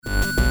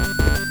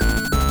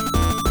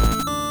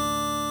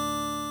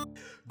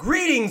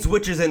Greetings,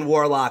 witches and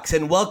warlocks,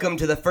 and welcome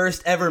to the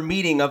first ever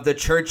meeting of the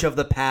Church of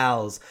the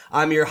Pals.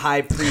 I'm your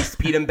high priest,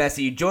 Pete and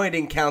Bessie, joined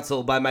in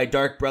council by my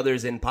dark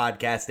brothers in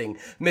podcasting,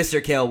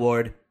 Mr. Kale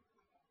Ward.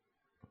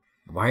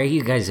 Why are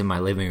you guys in my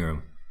living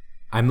room?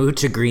 I moved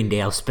to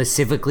Greendale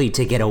specifically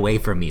to get away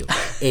from you.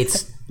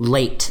 It's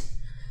late.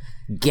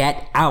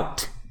 Get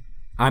out.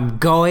 I'm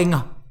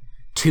going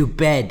to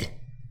bed.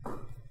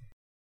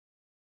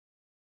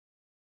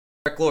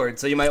 Dark Lord,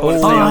 so you might want to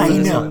stay on for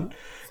this one.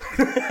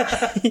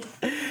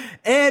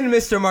 And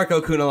Mr. Marco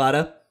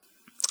Cunalata.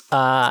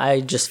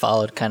 I just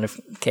followed kind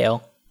of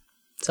Kale,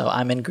 so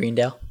I'm in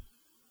Greendale.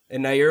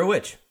 And now you're a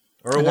witch.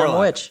 Or a and warlock. I'm a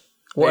witch.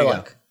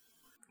 Warlock.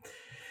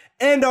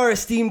 And our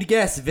esteemed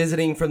guests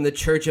visiting from the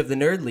Church of the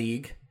Nerd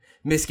League,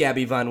 Miss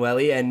Gabby Von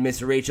Welly and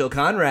Miss Rachel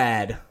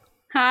Conrad.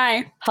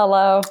 Hi.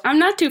 Hello. I'm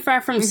not too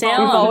far from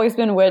Salem. We've always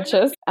been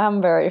witches.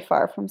 I'm very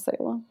far from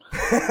Salem.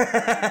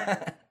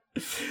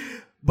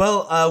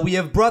 Well, we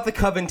have brought the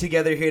coven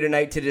together here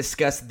tonight to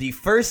discuss the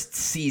first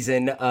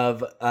season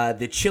of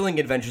The Chilling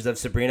Adventures of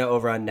Sabrina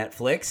over on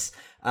Netflix.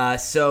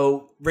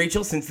 So,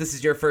 Rachel, since this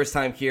is your first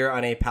time here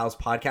on a Pals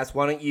podcast,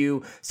 why don't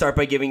you start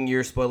by giving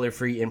your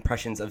spoiler-free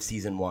impressions of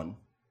season 1?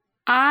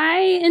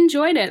 I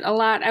enjoyed it a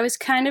lot.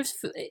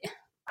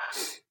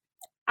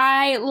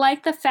 I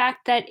like the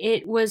fact that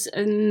it was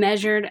a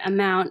measured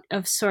amount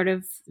of sort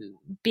of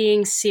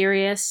being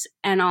serious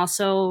and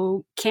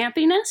also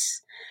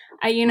campiness.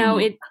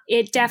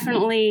 It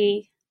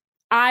definitely,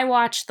 I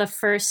watched the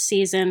first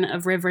season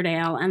of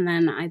Riverdale and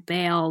then I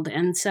bailed.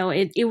 And so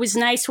it was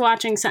nice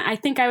watching. So I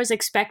think I was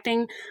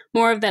expecting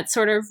more of that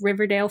sort of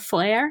Riverdale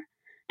flair.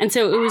 And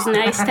so it was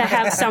nice to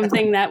have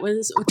something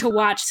to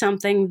watch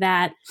something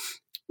that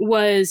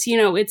was,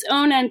 its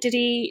own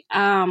entity,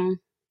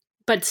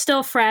 but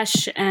still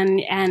fresh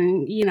and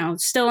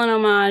still an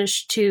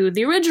homage to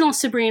the original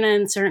Sabrina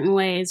in certain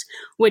ways,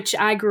 which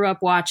I grew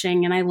up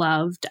watching and I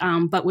loved,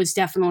 but was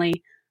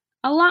definitely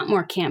a lot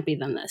more campy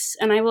than this.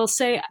 And I will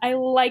say I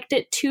liked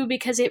it too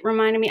because it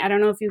reminded me, I don't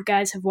know if you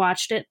guys have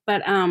watched it,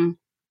 but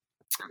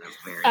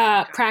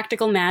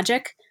Practical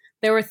Magic.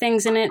 There were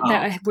things in it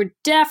that were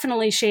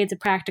definitely shades of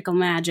Practical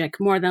Magic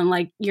more than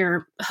like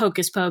your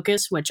Hocus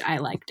Pocus, which I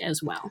liked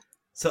as well.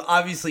 So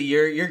obviously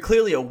you're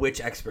clearly a witch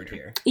expert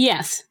here.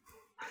 Yes.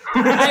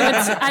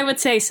 I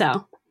would say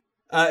so.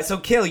 So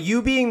Kale,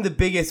 you being the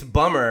biggest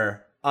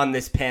bummer on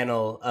this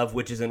panel of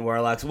witches and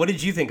warlocks, what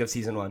did you think of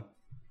season 1?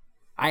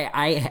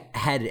 I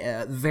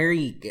had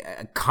very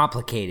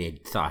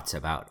complicated thoughts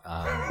about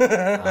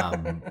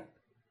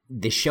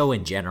the show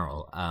in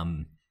general.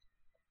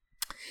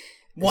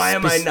 Why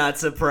am I not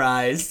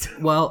surprised?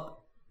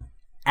 Well,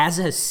 as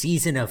a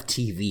season of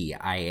TV,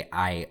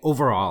 I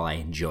overall I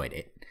enjoyed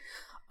it.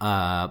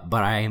 But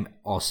I'm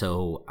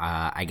also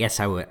I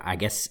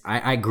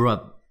grew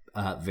up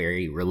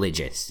very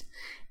religious,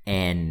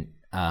 and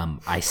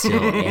I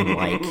still am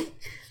like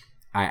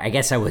I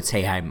guess I would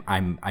say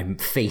I'm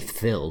faith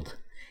filled.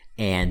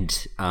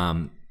 And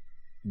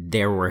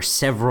there were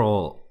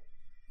several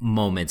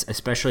moments,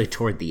 especially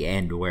toward the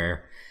end,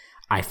 where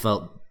I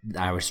felt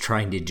I was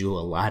trying to do a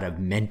lot of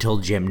mental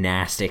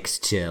gymnastics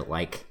to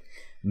like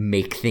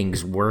make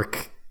things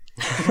work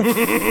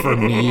for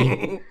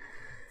me.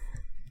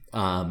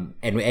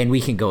 And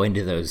we can go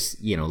into those,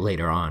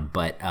 later on.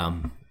 But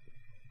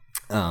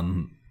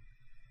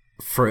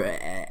for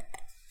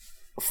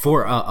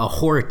a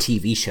horror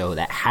TV show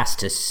that has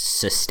to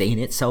sustain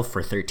itself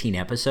for 13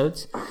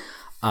 episodes.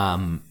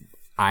 10.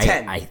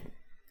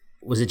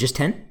 Was it just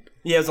 10?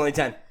 Yeah, it was only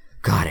 10.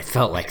 God, it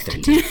felt like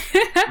 13.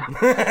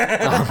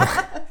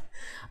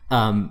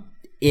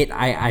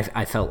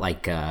 I felt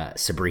like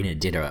Sabrina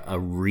did a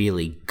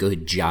really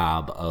good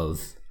job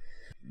of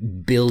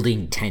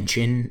building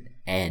tension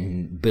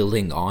and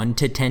building on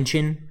to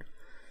tension.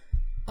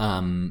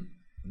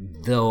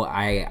 Though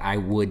I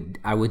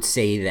would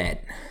say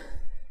that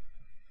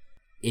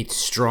it's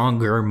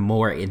stronger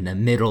more in the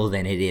middle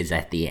than it is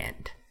at the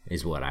end.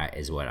 Is what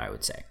I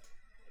would say.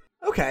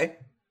 Okay.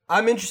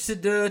 I'm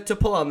interested to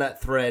pull on that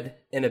thread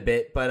in a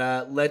bit,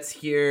 but let's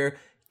hear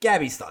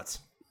Gabby's thoughts.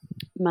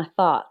 My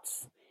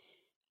thoughts.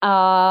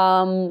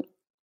 I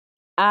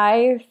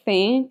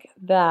think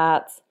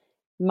that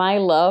my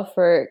love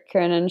for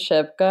Karen and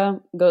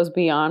Shipka goes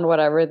beyond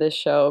whatever this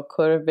show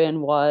could have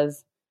been,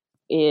 was,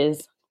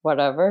 is,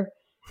 whatever.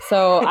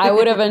 So I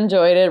would have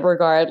enjoyed it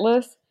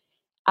regardless.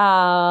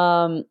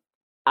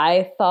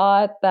 I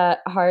thought that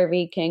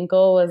Harvey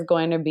Kinkle was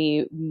going to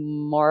be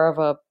more of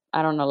a,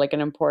 like an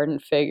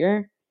important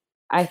figure.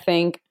 I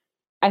think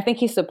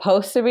he's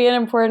supposed to be an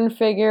important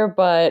figure,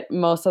 but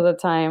most of the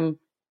time,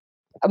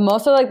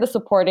 the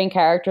supporting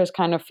characters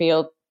kind of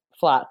feel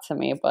flat to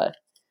me, but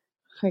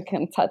we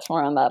can touch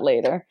more on that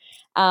later.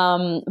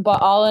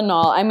 But all in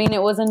all,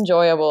 it was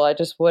enjoyable. I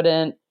just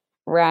wouldn't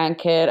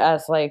rank it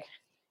as like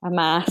a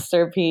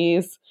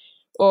masterpiece,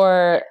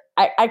 or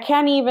I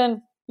can't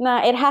even.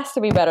 Nah, it has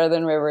to be better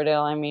than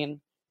Riverdale.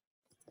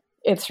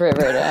 It's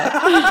Riverdale.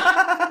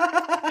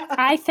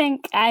 I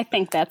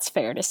think that's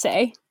fair to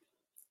say.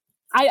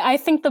 I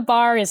think the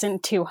bar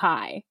isn't too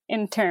high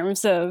in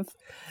terms of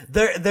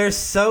they're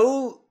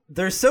so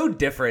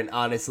different,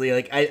 honestly.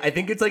 Like I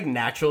think it's like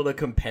natural to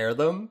compare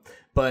them,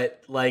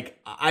 but like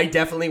I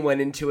definitely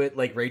went into it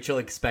like Rachel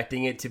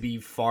expecting it to be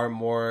far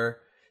more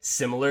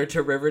similar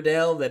to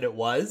Riverdale than it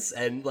was,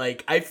 and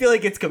like I feel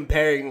like it's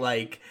comparing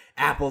like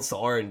apples to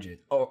oranges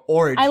or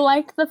orange. I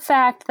like the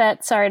fact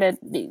that, sorry to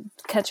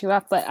cut you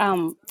off, but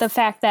the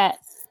fact that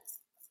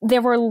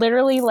there were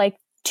literally like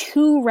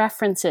 2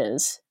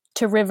 references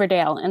to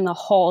Riverdale in the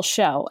whole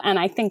show, and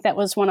I think that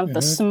was one of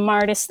the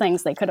smartest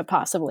things they could have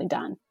possibly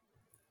done.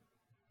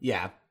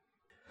 Yeah.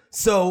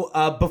 So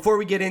before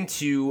we get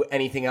into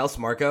anything else,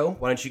 Marco,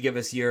 why don't you give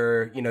us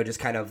your, just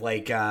kind of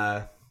like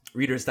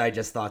Reader's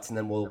Digest thoughts, and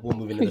then we'll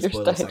move into the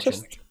spoiler section.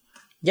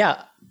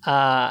 Yeah,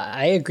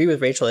 I agree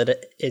with Rachel.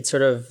 It's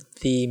sort of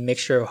the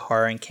mixture of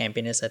horror and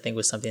campiness, I think,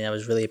 was something that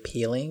was really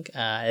appealing.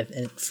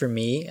 And for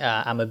me,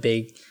 I'm a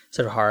big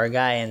sort of horror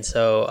guy, and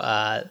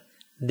so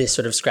this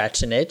sort of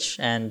scratched an itch,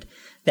 and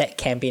that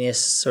campiness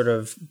sort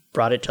of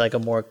brought it to like a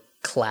more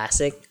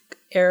classic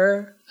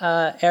era,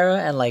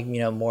 and like,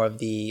 more of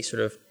the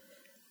sort of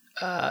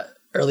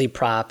early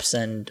props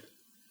and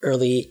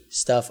early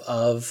stuff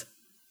of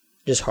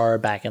just horror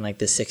back in like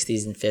the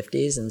 60s and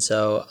 50s. And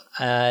so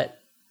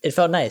it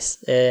felt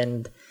nice,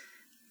 and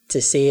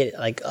to see it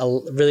like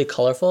really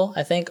colorful,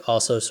 I think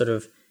also sort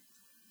of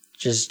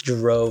just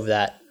drove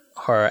that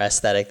horror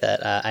aesthetic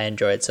that I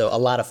enjoyed. So a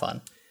lot of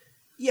fun.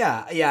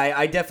 Yeah,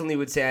 I definitely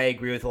would say I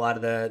agree with a lot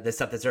of the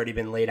stuff that's already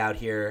been laid out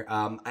here.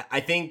 I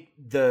think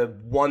the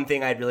one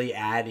thing I'd really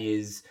add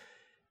is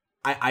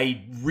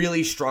I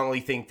really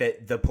strongly think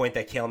that the point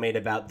that Kale made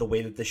about the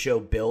way that the show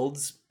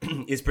builds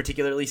is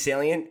particularly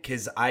salient,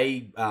 because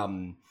I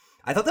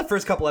thought the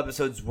first couple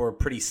episodes were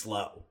pretty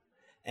slow,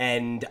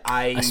 and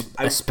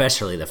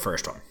especially the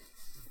first one.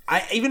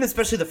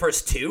 Especially the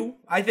first 2,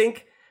 I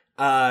think.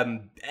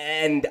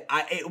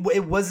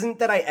 It wasn't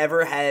that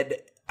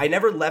I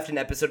never left an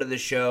episode of the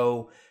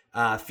show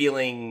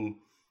feeling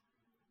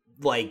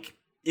like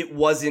it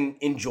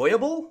wasn't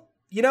enjoyable,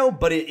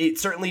 but it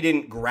certainly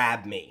didn't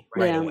grab me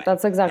right away.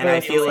 That's exactly what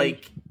I feel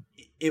like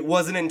it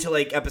wasn't until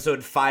like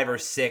episode 5 or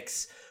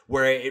 6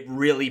 where it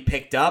really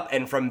picked up,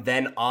 and from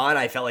then on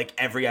I felt like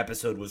every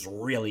episode was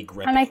really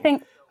gripping. And I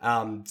think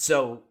go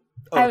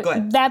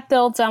ahead. That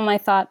builds on my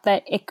thought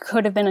that it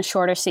could have been a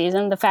shorter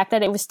season. The fact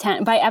that it was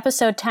 10 by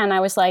episode 10, I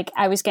was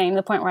getting to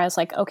the point where I was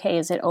like, okay,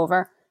 is it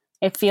over?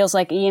 It feels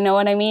like, you know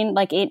what I mean?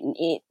 Like it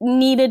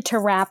needed to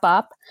wrap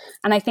up.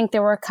 And I think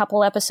there were a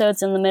couple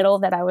episodes in the middle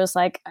that I was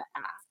like,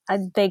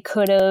 they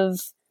could have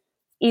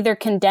either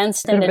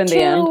condensed into 2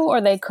 or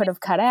they could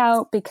have cut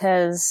out,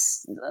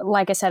 because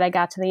like I said, I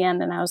got to the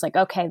end and I was like,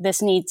 okay,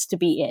 this needs to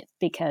be it,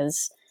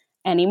 because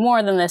any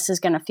more than this is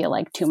going to feel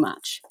like too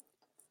much.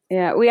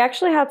 Yeah, we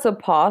actually had to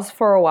pause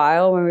for a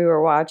while when we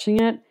were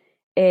watching it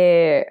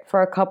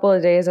for a couple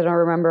of days. I don't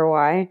remember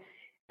why.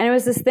 And it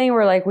was this thing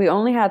where like we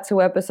only had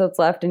 2 episodes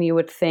left, and you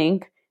would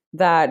think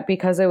that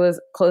because it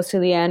was close to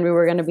the end, we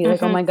were going to be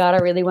like, oh my God, I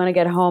really want to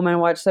get home and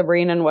watch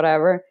Sabrina and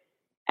whatever.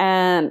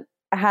 And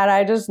had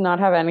I just not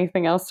have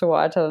anything else to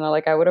watch, I don't know,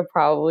 like I would have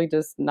probably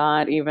just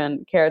not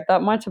even cared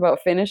that much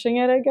about finishing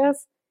it, I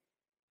guess.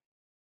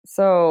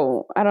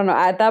 So I don't know.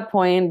 At that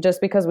point,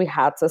 just because we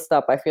had to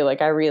stop, I feel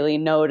like I really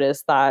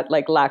noticed that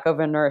like lack of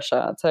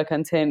inertia to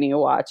continue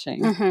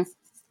watching. Mm-hmm.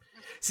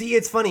 See,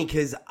 it's funny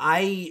because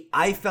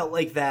I felt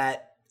like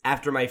that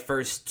after my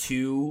first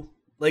 2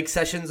 like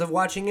sessions of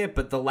watching it,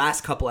 but the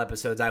last couple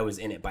episodes I was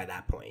in it by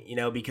that point,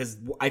 because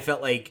I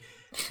felt like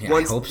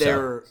once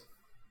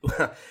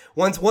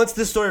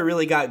the story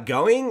really got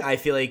going, I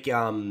feel like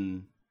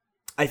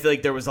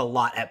there was a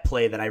lot at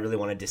play that I really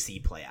wanted to see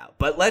play out.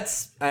 But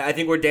I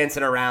think we're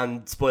dancing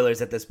around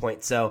spoilers at this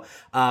point. So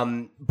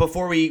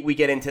before we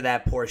get into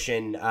that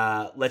portion,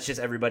 let's just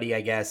everybody,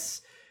 I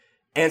guess,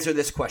 answer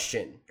this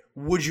question.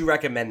 Would you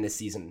recommend this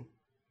season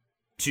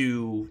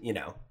to,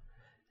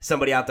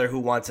 somebody out there who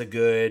wants a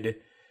good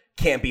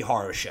campy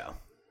horror show?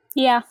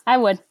 Yeah, I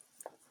would.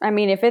 I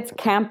mean, if it's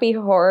campy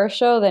horror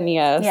show, then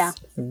yes. Yeah.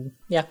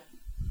 Yeah.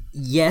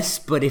 Yes,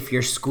 but if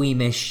you're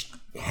squeamish,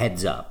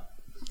 heads up.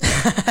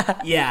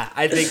 Yeah,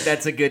 I think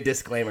that's a good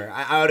disclaimer.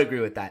 I would agree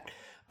with that.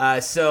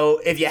 So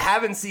if you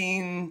haven't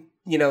seen,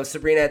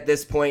 Sabrina at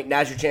this point,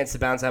 now's your chance to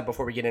bounce out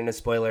before we get into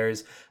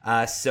spoilers.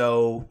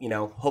 So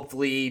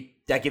hopefully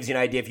that gives you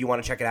an idea if you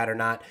want to check it out or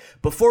not.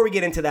 Before we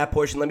get into that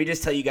portion, let me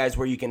just tell you guys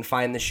where you can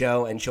find the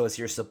show and show us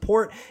your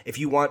support. If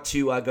you want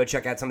to go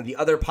check out some of the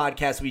other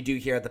podcasts we do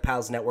here at the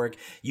Pals Network,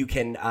 you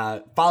can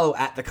follow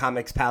at the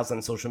Comics Pals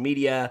on social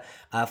media.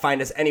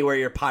 Find us anywhere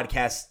your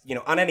podcast,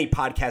 on any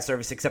podcast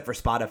service except for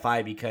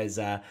Spotify, because,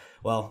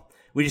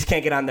 We just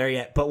can't get on there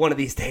yet, but one of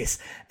these days.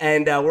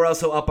 And we're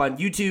also up on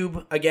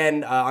YouTube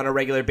again on a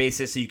regular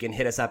basis, so you can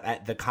hit us up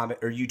at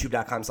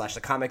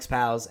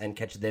youtube.com/thecomicspals and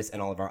catch this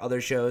and all of our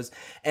other shows.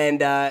 And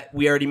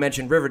we already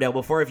mentioned Riverdale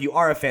before. If you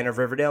are a fan of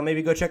Riverdale,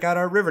 maybe go check out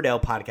our Riverdale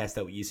podcast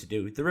that we used to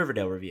do, the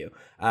Riverdale Review,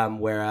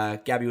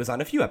 where Gabby was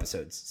on a few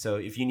episodes. So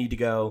if you need to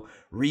go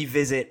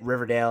revisit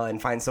Riverdale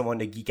and find someone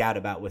to geek out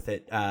about with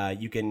it,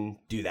 you can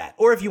do that.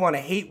 Or if you want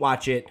to hate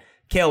watch it,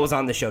 Kale was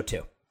on the show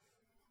too.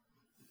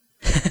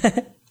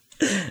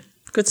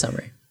 Good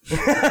summary.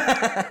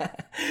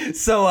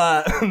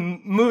 So,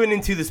 moving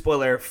into the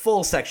spoiler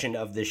full section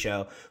of the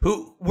show,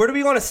 where do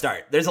we want to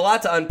start? There's a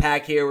lot to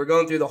unpack here. We're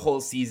going through the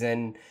whole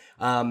season.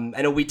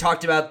 I know we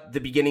talked about the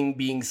beginning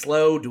being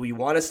slow. Do we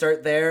want to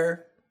start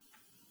there?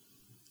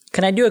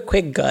 Can I do a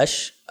quick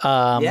gush?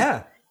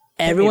 Yeah.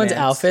 Everyone's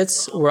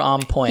outfits were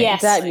on point.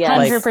 Yes, yeah.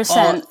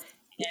 100%.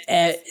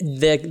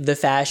 The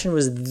fashion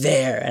was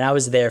there, and I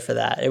was there for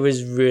that. It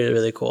was really,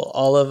 really cool.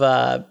 All of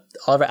our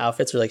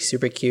outfits were like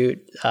super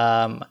cute.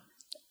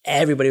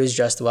 Everybody was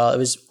dressed well. It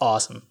was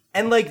awesome.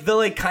 And like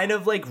the kind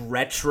of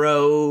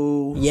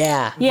retro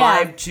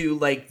vibe to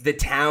like the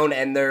town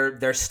and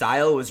their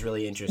style was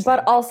really interesting.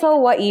 But also,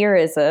 what year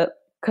is it?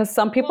 Because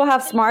some people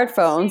have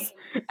smartphones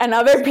and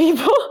other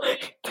people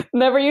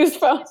never use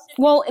phones.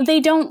 Well, they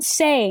don't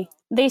say.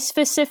 They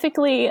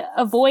specifically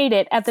avoid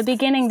it. At the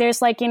beginning, there's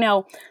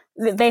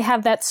they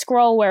have that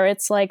scroll where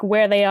it's like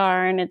where they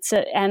are, and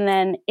and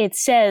then it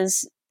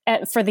says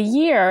for the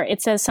year,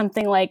 it says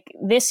something like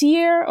this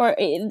year, or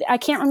I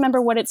can't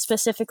remember what it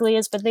specifically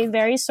is, but they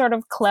very sort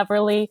of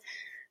cleverly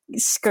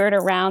skirt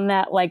around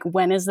that, like,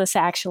 when is this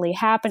actually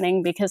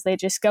happening? Because they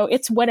just go,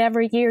 it's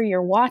whatever year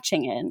you're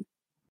watching in.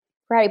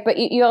 Right, but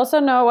you also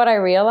know what I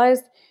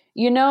realized?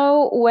 You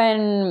know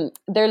when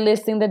they're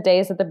listing the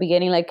days at the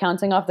beginning, like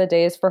counting off the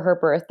days for her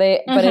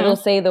birthday, but it'll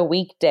say the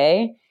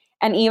weekday.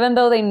 And even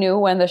though they knew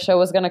when the show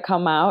was going to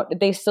come out,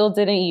 they still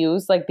didn't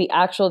use like the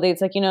actual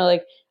dates. Like,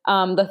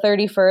 the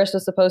 31st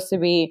was supposed to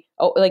be,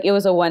 it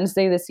was a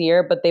Wednesday this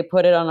year, but they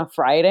put it on a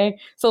Friday.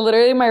 So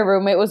literally my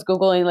roommate was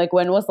Googling, like,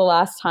 when was the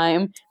last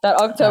time that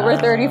October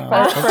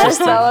 31st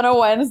fell on a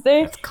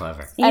Wednesday? That's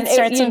clever. You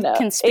start some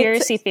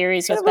conspiracy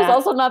theories with that. It was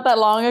also not that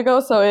long ago,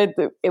 so it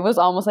was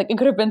almost like it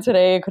could have been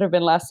today, it could have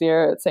been last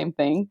year, same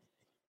thing.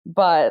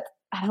 But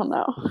I don't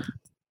know.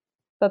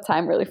 The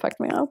time really fucked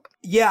me up.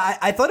 Yeah,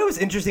 I thought it was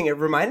interesting. It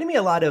reminded me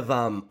a lot of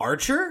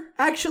Archer,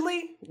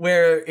 actually,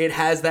 where it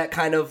has that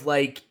kind of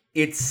like,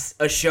 it's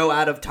a show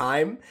out of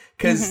time.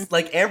 Because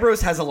like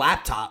Ambrose has a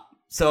laptop.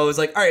 So I was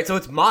like, all right, so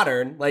it's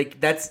modern. Like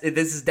this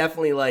is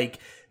definitely like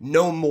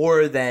no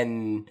more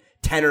than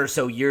 10 or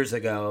so years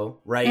ago,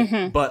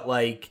 right? But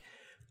like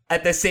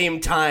at the same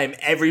time,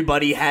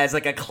 everybody has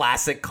like a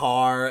classic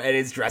car and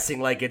is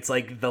dressing like it's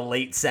like the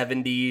late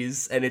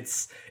 70s, and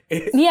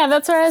yeah,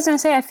 that's what I was going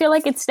to say. I feel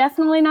like it's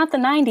definitely not the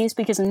 90s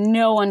because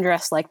no one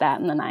dressed like that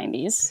in the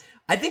 90s.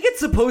 I think it's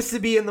supposed to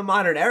be in the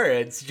modern era.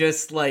 It's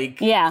just like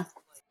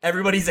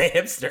everybody's a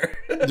hipster.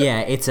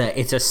 Yeah, it's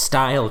a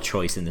style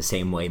choice in the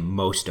same way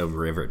most of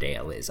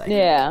Riverdale is, I think.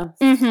 Yeah.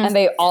 And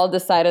they all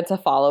decided to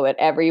follow it,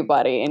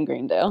 everybody in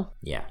Greendale.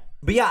 Yeah.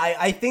 But yeah,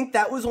 I think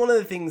that was one of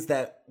the things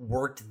that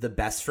worked the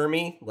best for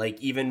me.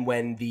 Like even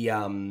when the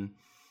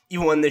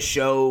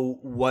show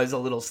was a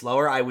little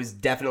slower, I was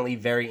definitely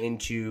very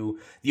into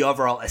the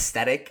overall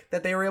aesthetic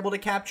that they were able to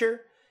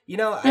capture.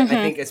 I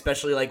think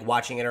especially like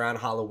watching it around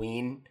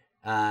Halloween,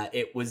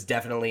 it was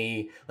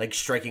definitely like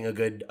striking a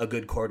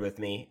good chord with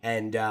me.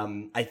 And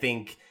I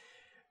think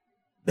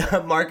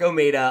Marco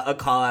made a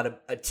call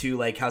out to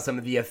like how some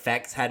of the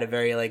effects had a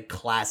very like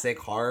classic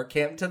horror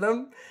camp to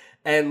them.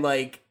 And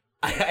like,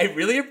 I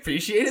really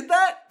appreciated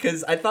that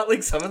because I thought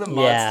like some of the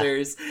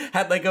monsters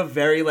had like a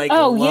very like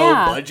low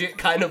budget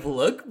kind of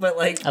look, but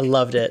like I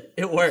loved it.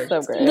 It worked.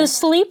 So great. The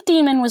sleep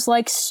demon was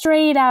like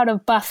straight out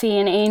of Buffy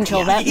and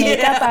Angel. That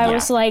makeup, I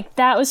was like,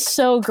 that was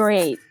so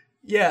great.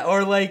 Yeah,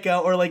 or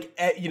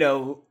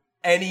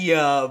any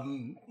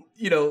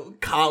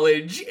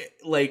college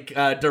like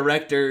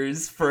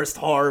director's first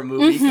horror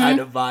movie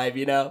kind of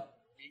vibe,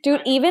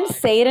 Dude, even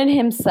Satan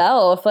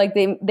himself, like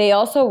they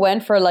also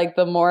went for like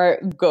the more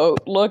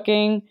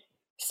goat-looking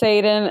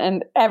Satan,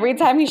 and every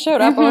time he showed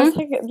up, I was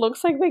like, it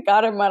looks like they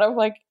got him out of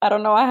like, I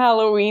don't know, a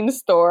Halloween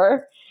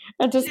store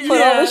and just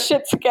put all this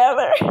shit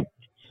together.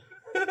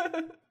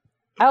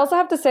 I also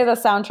have to say the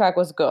soundtrack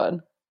was good.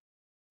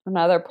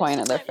 Another point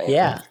of their favor.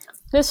 Yeah.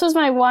 This was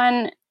my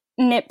one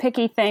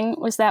nitpicky thing,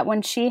 was that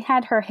when she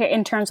had her hair,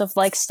 in terms of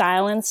like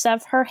style and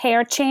stuff, her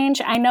hair change,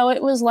 I know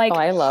it was like,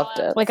 I loved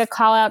it, like a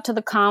call out to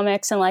the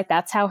comics and like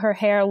that's how her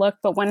hair looked,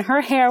 but when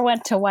her hair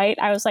went to white,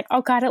 I was like,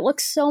 oh god, it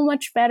looks so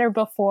much better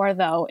before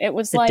though. It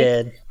was like,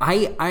 did.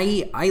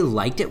 I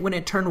liked it when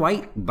it turned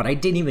white, but I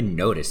didn't even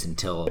notice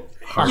until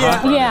Harvey.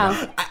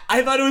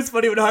 I thought it was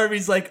funny when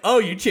Harvey's like, oh,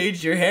 you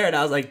changed your hair, and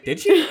I was like,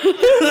 did you?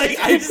 Like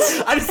I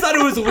just thought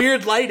it was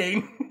weird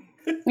lighting.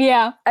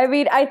 Yeah. I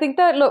mean, I think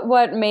that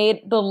what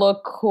made the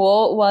look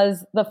cool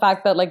was the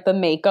fact that like the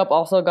makeup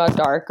also got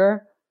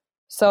darker.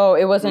 So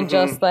it wasn't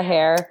just the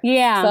hair.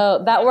 Yeah.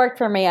 So that worked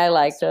for me. I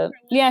liked it.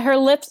 Yeah, her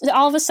lips,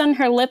 all of a sudden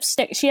her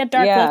lipstick, she had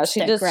dark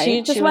lipstick, right?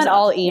 She just was went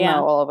all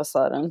emo all of a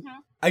sudden.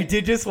 I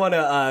did just want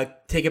to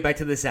take it back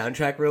to the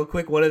soundtrack real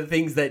quick. One of the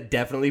things that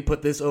definitely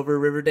put this over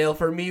Riverdale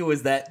for me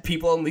was that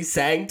people only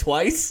sang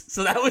twice,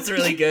 so that was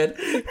really good.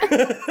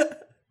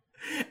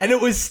 And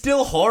it was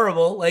still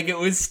horrible. Like, it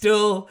was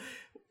still...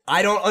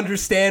 I don't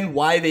understand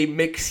why they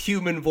mix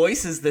human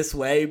voices this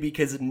way,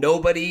 because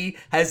nobody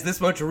has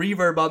this much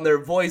reverb on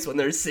their voice when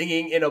they're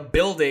singing in a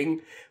building.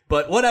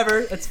 But whatever,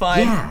 it's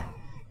fine. Yeah.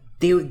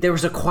 There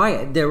was a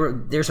choir.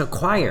 There's a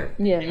choir.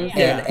 Yeah.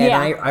 And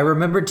I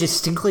remember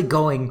distinctly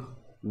going,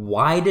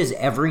 why does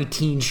every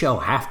teen show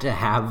have to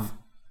have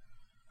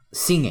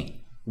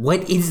singing?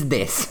 What is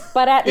this?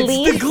 But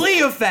It's the Glee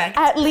effect.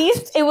 At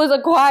least it was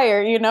a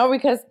choir,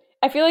 because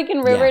I feel like in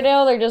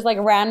Riverdale, they're just like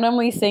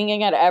randomly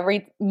singing at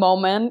every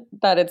moment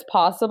that it's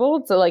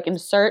possible to like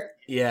insert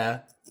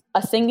a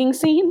singing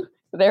scene.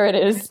 There it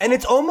is. And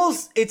it's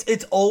almost,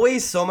 it's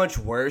always so much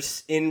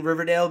worse in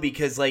Riverdale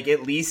because, like,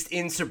 at least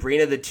in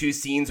Sabrina, the two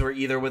scenes were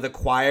either with a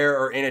choir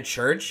or in a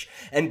church.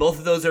 And both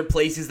of those are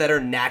places that are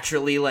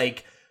naturally,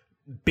 like,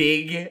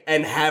 big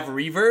and have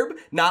reverb.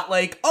 Not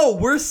like, oh,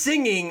 we're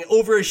singing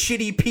over a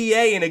shitty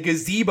PA in a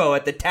gazebo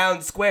at the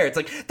town square. It's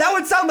like, that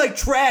would sound like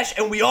trash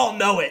and we all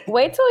know it.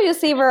 Wait till you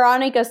see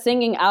Veronica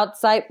singing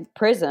outside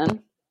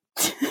prison.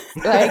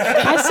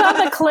 I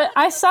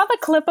saw the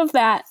clip of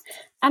that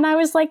and I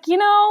was like,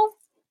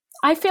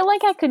 I feel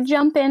like I could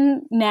jump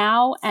in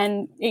now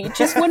and it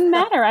just wouldn't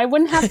matter. I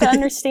wouldn't have to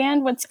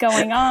understand what's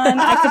going on.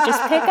 I could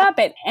just pick up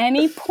at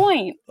any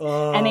point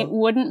and it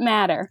wouldn't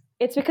matter.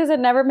 It's because it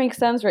never makes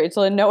sense,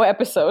 Rachel. In no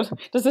episode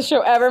does the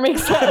show ever make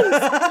sense.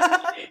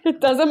 It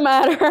doesn't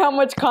matter how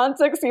much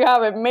context you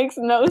have. It makes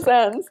no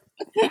sense.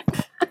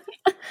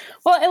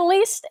 Well, at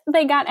least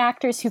they got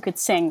actors who could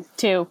sing,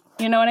 too.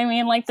 You know what I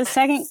mean? Like, the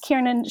second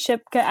Kiernan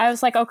Shipka, I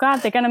was like, oh, God,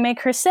 they're going to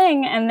make her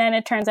sing. And then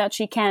it turns out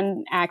she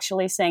can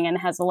actually sing and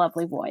has a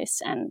lovely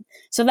voice. And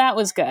so that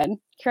was good.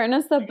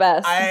 Kiernan's the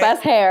best.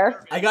 Best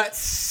hair. I got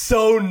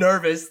so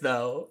nervous,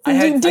 though.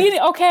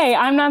 Okay,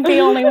 I'm not the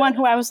only one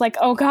who I was like,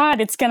 oh,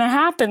 God, it's going to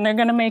happen. They're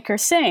going to make her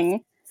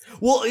sing.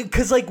 Well,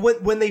 because, like,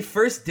 when they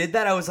first did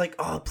that, I was like,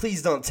 oh,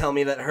 please don't tell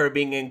me that her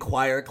being in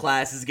choir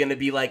class is going to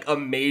be, like, a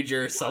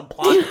major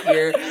subplot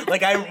here.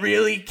 Like, I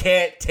really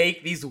can't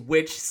take these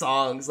witch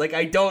songs. Like,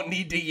 I don't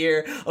need to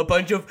hear a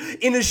bunch of...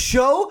 In a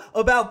show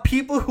about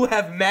people who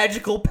have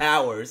magical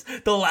powers,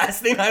 the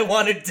last thing I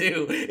want to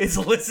do is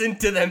listen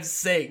to them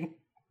sing.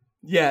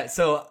 Yeah,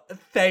 so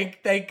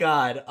thank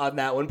God on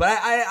that one. But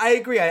I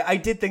agree. I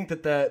did think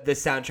that the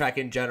soundtrack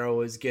in general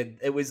was good.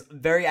 It was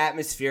very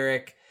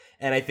atmospheric.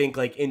 And I think,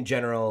 like, in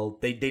general,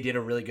 they did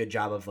a really good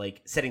job of,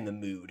 like, setting the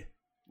mood,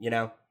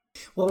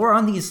 Well, we're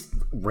on these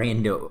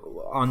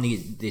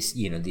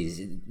these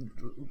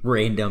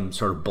random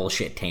sort of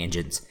bullshit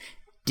tangents.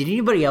 Did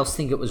anybody else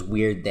think it was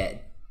weird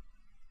that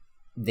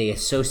they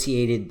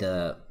associated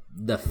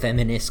the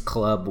feminist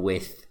club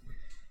with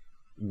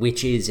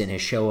witches in a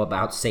show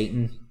about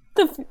Satan?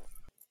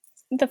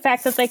 The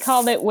fact that they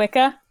called it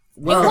Wicca?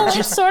 Well,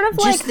 it's sort of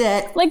just like,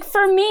 that. Like,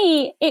 for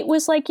me, it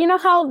was like,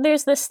 how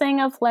there's this thing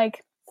of,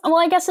 like, well,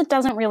 I guess it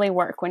doesn't really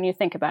work when you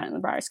think about it in the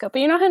broader scope.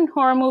 But in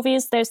horror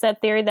movies, there's that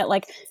theory that,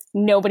 like,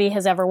 nobody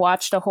has ever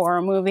watched a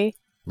horror movie.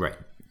 Right.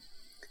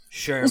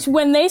 Sure.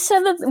 When they said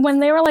that, when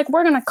they were like,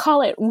 we're going to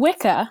call it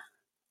Wicca,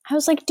 I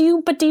was like,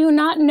 do you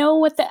not know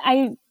what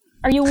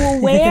are you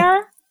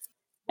aware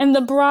in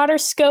the broader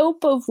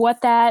scope of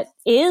what that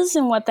is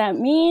and what that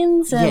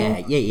means?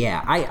 And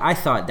Yeah. I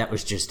thought that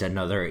was just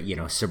another,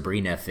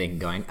 Sabrina thing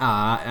going,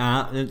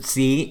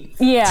 see?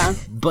 Yeah.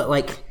 But,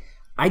 like...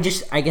 I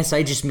guess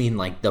I just mean,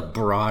 like, the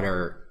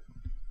broader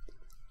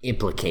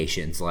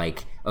implications.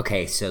 Like,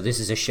 okay, so this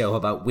is a show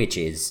about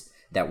witches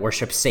that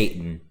worship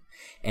Satan,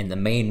 and the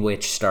main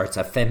witch starts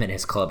a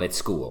feminist club at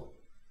school.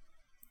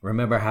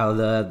 Remember how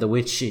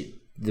the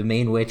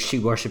main witch, she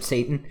worships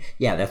Satan?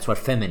 Yeah, that's what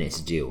feminists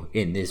do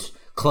in this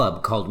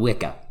club called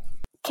Wicca.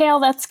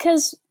 Kale, that's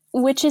because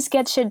witches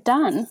get shit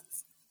done.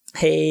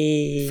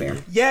 Hey. Fair.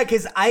 Yeah,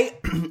 because I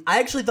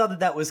actually thought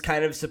that was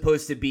kind of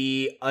supposed to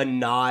be a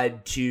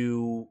nod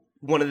to...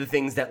 One of the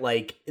things that,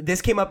 like,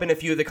 this came up in a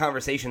few of the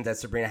conversations that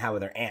Sabrina had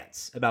with her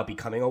aunts about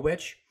becoming a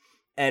witch.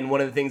 And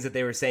one of the things that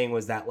they were saying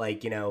was that,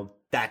 like,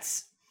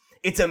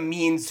 it's a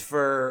means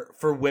for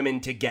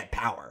women to get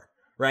power,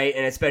 right?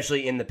 And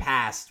especially in the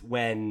past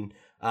when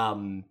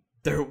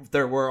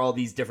there were all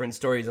these different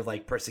stories of,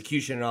 like,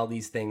 persecution and all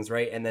these things,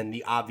 right? And then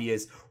the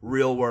obvious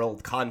real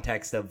world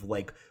context of,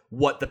 like,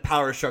 what the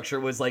power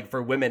structure was like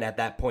for women at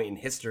that point in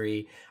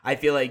history. I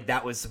feel like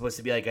that was supposed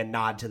to be, like, a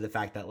nod to the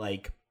fact that,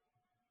 like,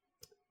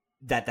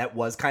 that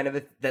was kind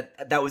of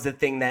that was a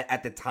thing that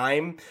at the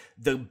time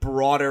the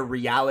broader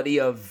reality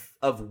of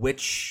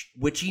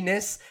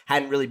witchiness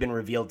hadn't really been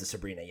revealed to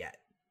Sabrina yet,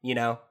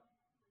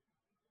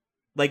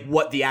 like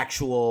what the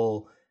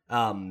actual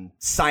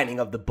signing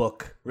of the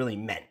book really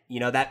meant.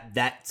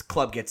 That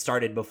club gets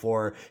started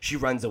before she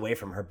runs away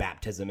from her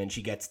baptism and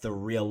she gets the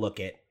real look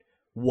at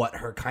what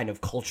her kind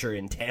of culture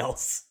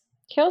entails.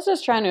 Kale's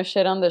just trying to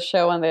shit on the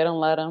show and they don't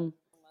let him.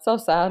 So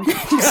sad.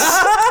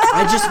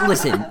 I just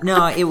listen.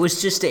 No, it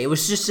was just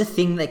a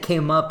thing that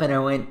came up, and I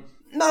went.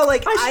 No,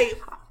 like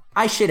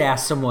I should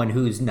ask someone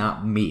who's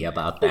not me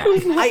about that.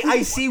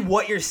 I see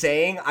what you're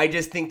saying. I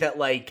just think that,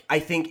 like, I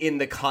think in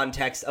the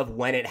context of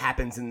when it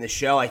happens in the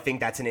show, I think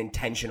that's an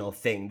intentional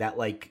thing. That,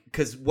 like,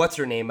 because what's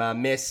her name?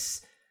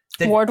 Miss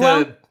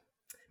Wardwell?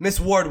 Miss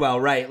Wardwell,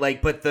 right?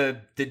 Like, but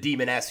the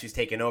demoness who's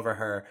taken over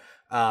her,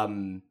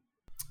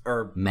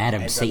 or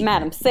Madam Satan.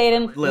 Madam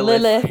Satan,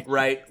 Lilith,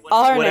 right?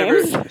 All her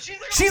Whatever. names.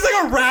 She's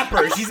like a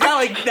rapper. She's got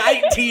like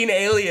 19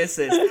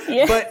 aliases.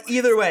 Yeah. But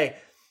either way,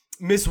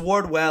 Miss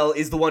Wardwell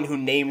is the one who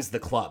names the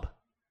club.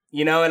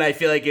 You know, and I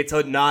feel like it's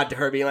a nod to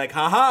her being like,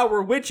 haha,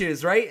 we're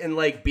witches, right? And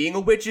like being a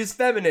witch is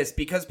feminist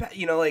because,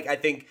 you know, like I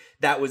think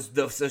that was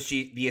the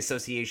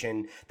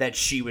association that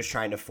she was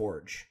trying to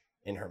forge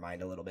in her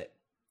mind a little bit.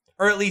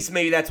 Or at least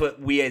maybe that's what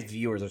we as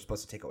viewers are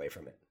supposed to take away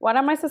from it. What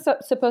am I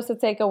supposed to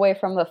take away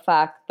from the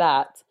fact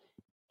that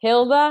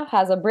Hilda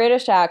has a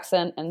British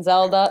accent and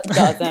Zelda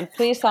doesn't?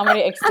 Please, somebody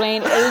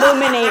explain,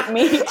 illuminate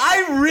me.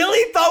 I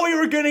really thought we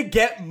were going to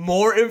get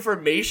more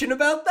information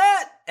about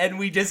that, and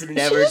we just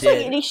never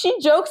did. Like, she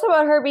jokes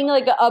about her being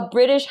like a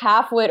British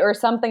half-wit or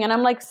something, and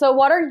I'm like, so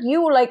what are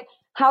you? Like,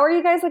 how are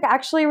you guys like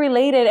actually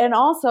related? And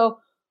also,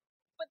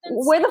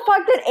 where the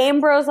fuck did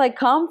Ambrose like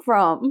come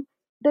from?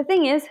 The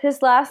thing is,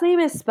 his last name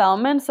is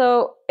Spellman,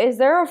 so is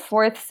there a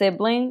fourth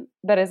sibling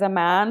that is a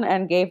man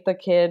and gave the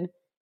kid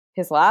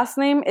his last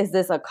name? Is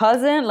this a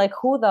cousin? Like,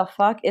 who the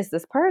fuck is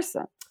this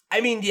person?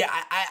 I mean, yeah,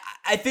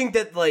 I think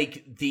that,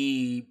 like,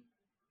 I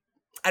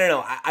don't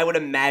know, I would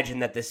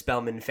imagine that the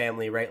Spellman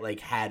family, right, like,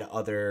 had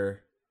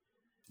other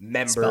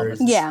members.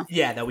 Spellman.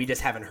 Yeah, that we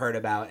just haven't heard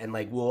about, and,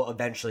 like, we'll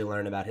eventually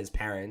learn about his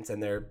parents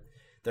and their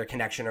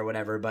connection or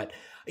whatever, but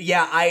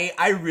yeah,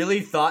 I really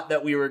thought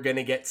that we were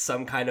gonna get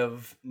some kind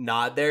of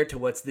nod there to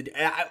what's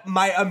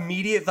my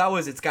immediate thought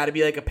was it's got to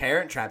be like a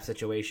Parent Trap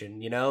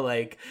situation, you know,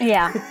 like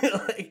yeah.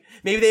 like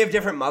maybe they have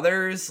different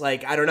mothers,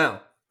 like I don't know.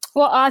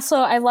 Well, also,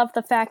 I love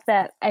the fact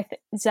that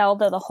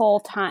Zelda the whole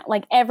time,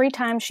 like every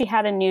time she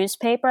had a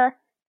newspaper,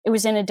 it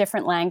was in a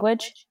different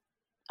language.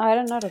 I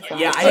didn't notice that.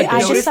 Yeah, I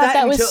just thought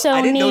that was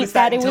so neat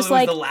that it was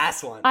like the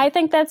last one. I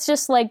think that's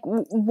just like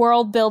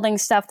world building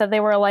stuff that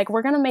they were like,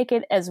 we're going to make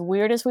it as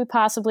weird as we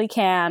possibly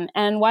can.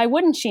 And why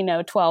wouldn't she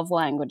know 12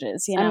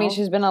 languages? You know? I mean,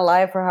 she's been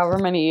alive for however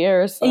many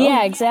years. So.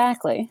 Yeah,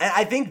 exactly. And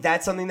I think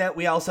that's something that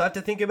we also have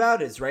to think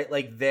about is, right,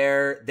 like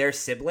they're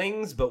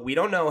siblings, but we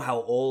don't know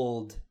how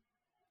old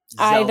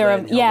either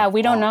of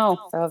we don't know.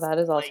 Oh, that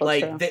is also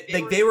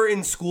true. They were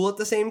in school at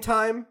the same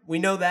time. We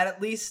know that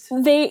at least.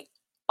 They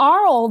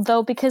are old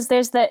though, because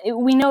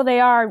we know they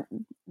are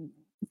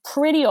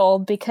pretty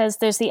old because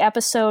there's the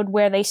episode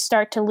where they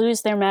start to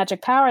lose their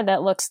magic power that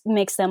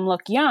makes them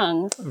look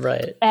young,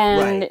 right?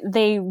 And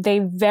they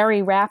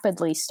very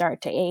rapidly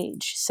start to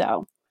age.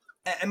 So,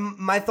 and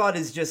my thought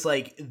is just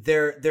like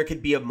there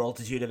could be a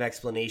multitude of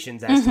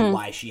explanations as to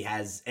why she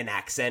has an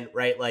accent,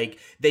 right? Like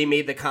they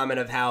made the comment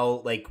of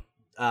how like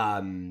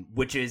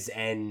witches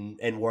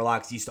and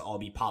warlocks used to all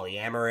be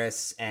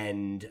polyamorous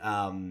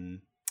and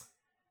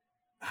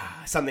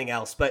something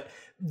else, but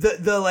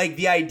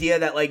the idea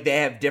that like they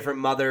have different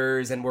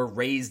mothers and were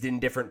raised in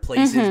different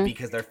places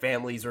because their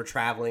families were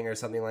traveling or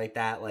something like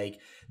that, like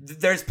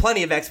there's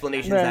plenty of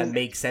explanations that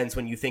make sense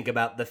when you think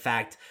about the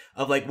fact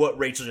of like what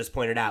Rachel just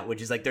pointed out,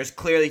 which is like there's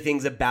clearly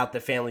things about the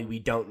family we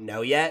don't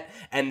know yet,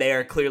 and they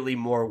are clearly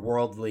more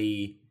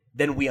worldly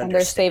than we understand. And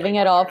they're saving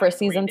it all for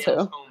season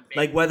 2.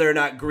 Like whether or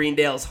not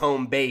Greendale's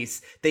home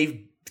base,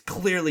 they've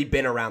clearly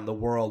been around the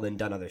world and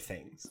done other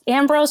things.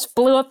 Ambrose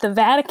blew up the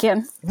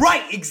Vatican.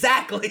 Right,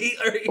 exactly.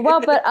 Well,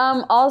 but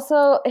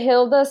also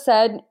Hilda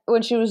said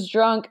when she was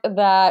drunk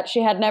that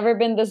she had never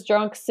been this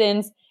drunk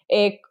since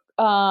a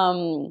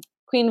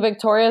Queen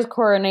Victoria's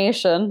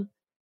coronation.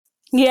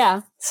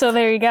 Yeah, so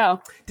there you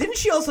go. Didn't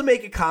she also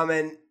make a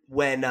comment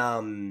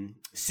when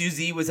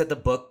Susie was at the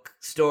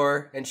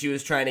bookstore and she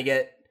was trying to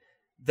get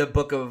the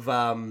book of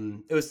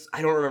it was,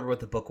 I don't remember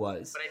what the book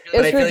was,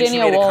 but I feel like she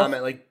made a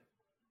comment like,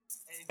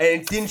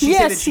 and didn't she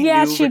say that she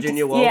knew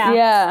Virginia Woolf?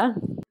 Yeah.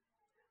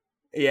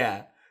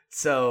 Yeah.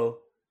 So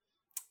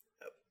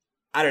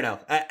I don't know.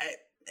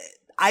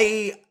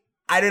 I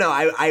don't know.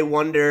 I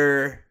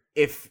wonder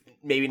if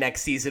maybe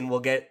next season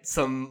we'll get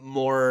some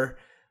more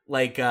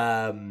like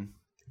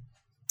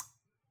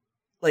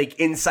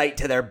insight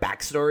to their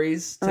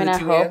backstories. I mean, I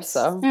hope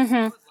so.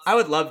 Mm-hmm. I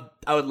would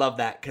love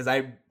that because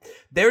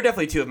they were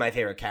definitely two of my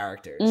favorite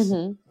characters.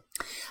 Mm-hmm.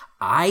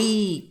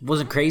 I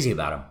wasn't crazy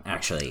about them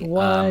actually.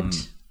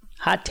 What?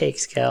 Hot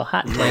takes, Kel.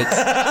 Hot takes.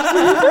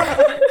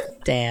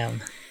 Like,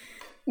 damn.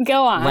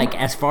 Go on. Like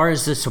as far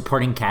as the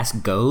supporting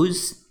cast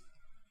goes,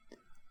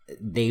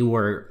 they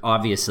were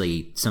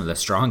obviously some of the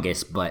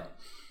strongest, but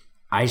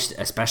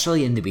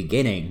especially in the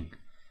beginning,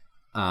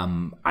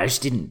 I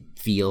just didn't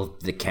feel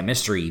the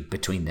chemistry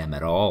between them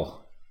at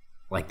all.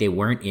 Like they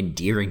weren't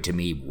endearing to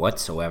me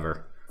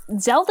whatsoever.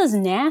 Zelda's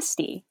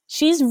nasty.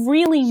 She's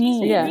really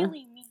mean. Yeah.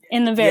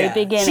 in the very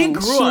beginning. She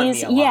grew on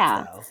me a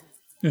lot,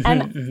 though.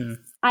 And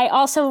I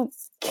also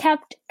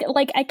kept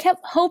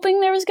hoping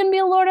there was going to be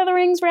a Lord of the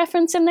Rings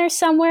reference in there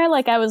somewhere.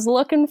 Like I was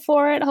looking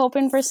for it,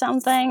 hoping for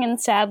something,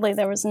 and sadly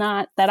there was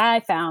not that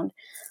I found.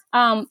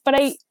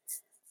 But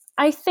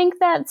I think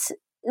that's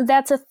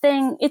a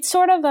thing. It's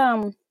sort of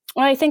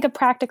when I think of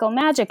practical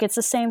magic, it's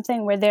the same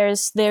thing where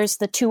there's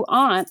the two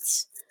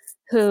aunts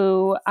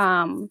who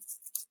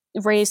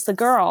raise the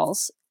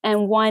girls,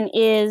 and one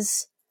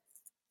is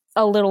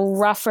a little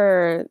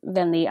rougher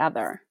than the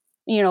other,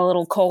 a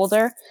little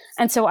colder.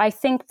 And so I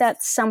think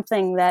that's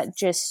something that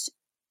just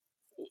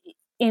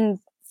in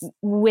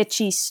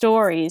witchy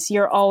stories,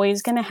 you're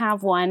always going to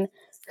have one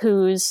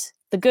who's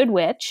the good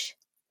witch,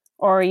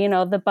 or,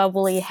 the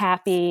bubbly,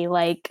 happy,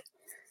 like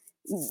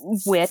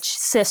witch,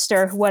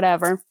 sister,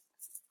 whatever.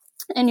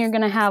 And you're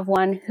going to have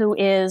one who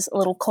is a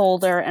little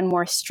colder and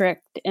more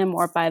strict and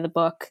more by the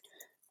book.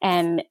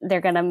 And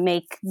they're going to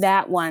make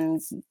that one,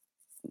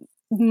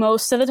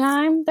 most of the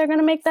time, they're going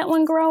to make that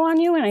one grow on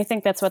you. And I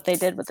think that's what they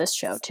did with this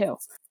show, too.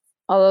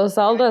 Although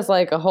Zelda's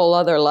like a whole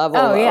other level.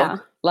 Oh, though. yeah.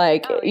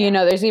 Like,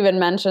 there's even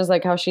mentions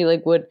like how she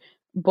like would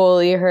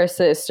bully her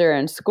sister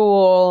in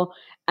school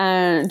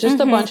and just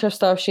a bunch of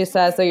stuff she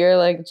says that you're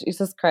like,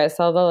 Jesus Christ,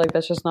 Zelda, like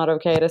that's just not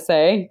okay to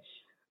say.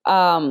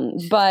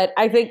 But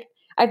I think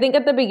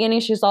at the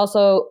beginning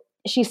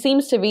she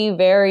seems to be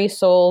very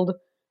sold,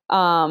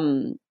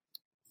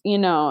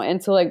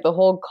 into like the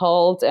whole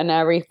cult and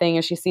everything,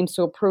 and she seems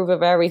to approve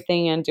of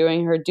everything and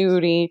doing her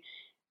duty.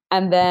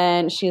 And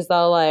then she's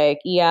all like,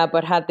 yeah,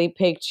 but had they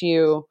picked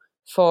you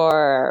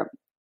for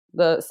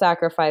the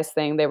sacrifice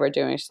thing they were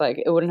doing, she's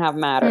like, it wouldn't have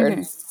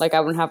mattered. Like I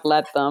wouldn't have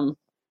let them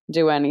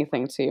do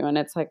anything to you. And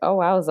it's like, oh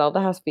wow,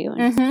 Zelda has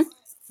feelings.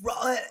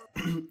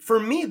 For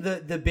me,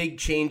 the big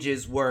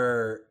changes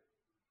were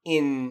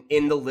in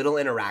the little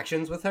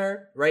interactions with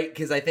her, right?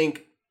 Because I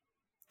think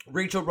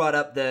Rachel brought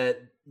up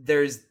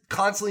there's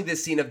constantly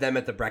this scene of them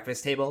at the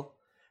breakfast table,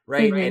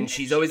 right? And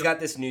she's always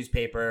got this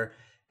newspaper.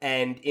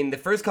 And in the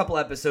first couple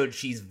episodes,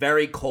 she's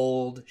very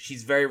cold.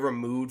 She's very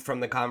removed from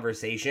the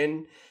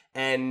conversation.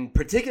 And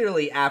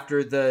particularly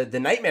after the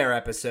Nightmare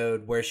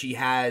episode where she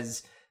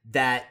has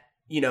that,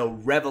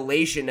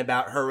 revelation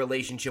about her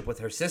relationship with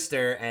her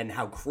sister and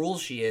how cruel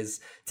she is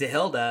to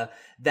Hilda,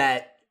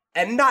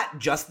 and not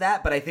just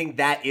that, but I think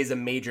that is a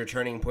major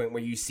turning point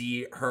where you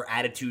see her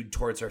attitude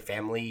towards her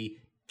family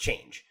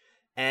change.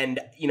 And,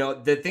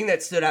 the thing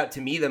that stood out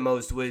to me the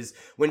most was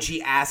when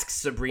she asks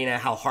Sabrina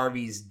how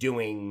Harvey's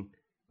doing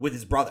with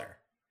his brother,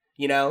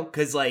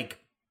 because like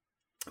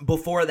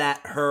before that,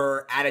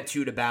 her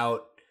attitude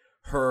about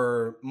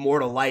her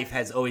mortal life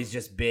has always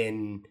just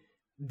been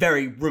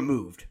very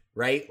removed,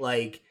 right?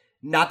 Like,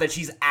 not that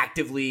she's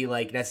actively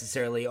like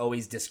necessarily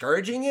always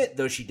discouraging it,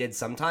 though she did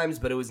sometimes,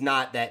 but it was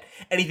not that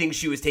anything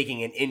she was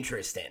taking an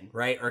interest in,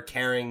 right? Or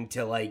caring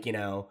to like,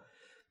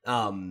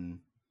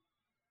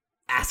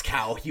 ask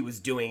how he was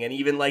doing and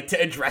even like to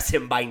address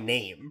him by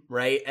name,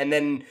 right? And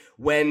then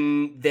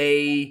when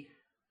they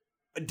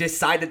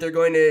decide that they're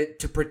going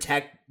to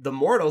protect the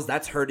mortals,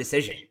 that's her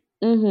decision.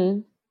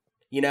 And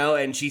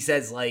she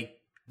says like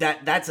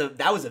that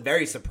was a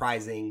very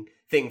surprising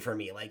thing for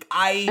me. Like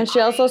and she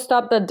also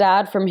stopped the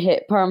dad from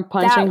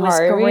punching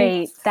Harvey.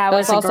 Great. That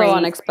was also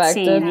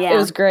unexpected. Scene, yeah. It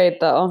was great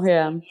though.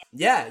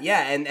 Yeah,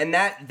 and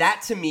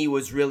that to me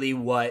was really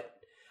what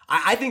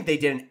I think they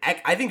did.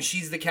 I think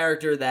she's the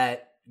character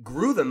that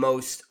grew the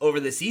most over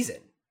the season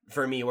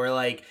for me, where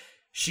like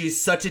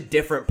she's such a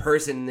different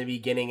person in the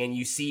beginning, and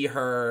you see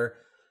her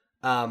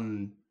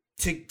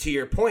to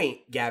your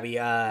point, Gabby,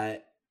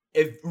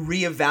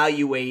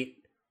 reevaluate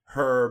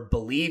her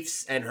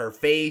beliefs and her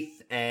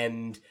faith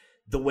and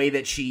the way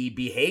that she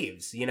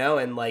behaves,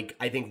 and like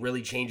I think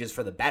really changes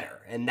for the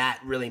better, and that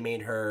really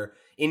made her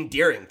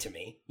endearing to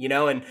me,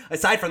 and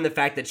aside from the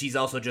fact that she's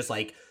also just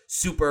like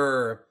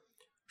super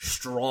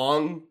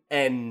strong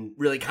and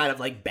really kind of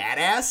like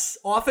badass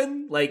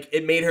often, like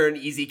it made her an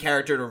easy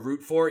character to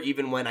root for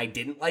even when I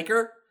didn't like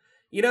her,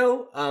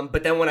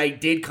 but then when I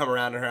did come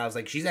around to her, I was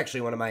like, she's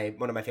actually one of my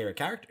favorite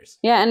characters.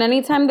 Yeah, and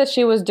anytime that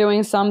she was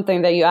doing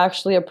something that you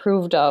actually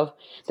approved of,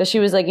 that she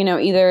was like,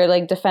 either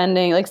like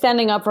defending, like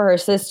standing up for her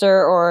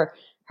sister or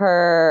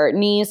her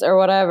niece or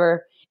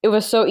whatever, it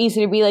was so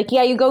easy to be like,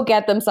 yeah, you go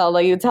get them,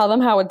 Zelda, you tell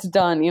them how it's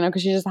done,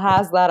 because she just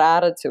has that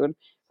attitude.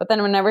 But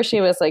then whenever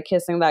she was like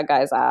kissing that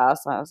guy's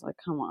ass, I was like,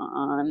 come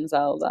on,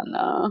 Zelda,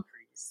 no.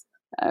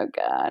 Oh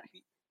God.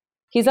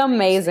 He's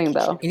amazing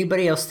though.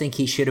 Anybody else think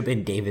he should have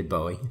been David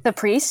Bowie? The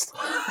priest?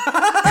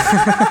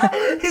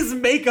 His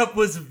makeup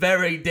was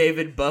very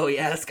David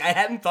Bowie-esque. I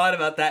hadn't thought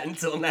about that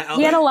until now.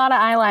 He had a lot of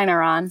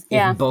eyeliner on.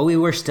 Yeah. If Bowie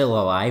were still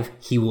alive,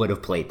 he would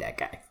have played that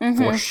guy.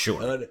 For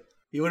sure.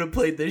 He would have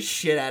played the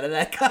shit out of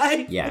that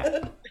guy.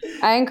 Yeah.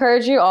 I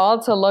encourage you all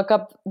to look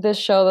up this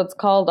show that's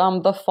called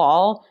The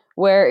Fall,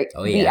 where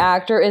the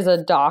actor is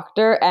a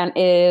doctor and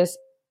is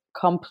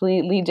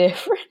completely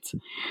different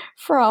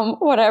from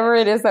whatever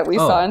it is that we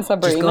saw in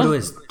Sabrina.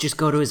 Just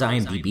go to his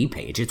IMDb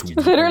page. It's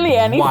literally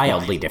anything.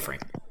 Wildly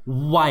different.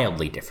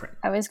 wildly different.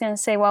 I was going to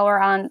say, while we're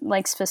on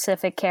like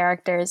specific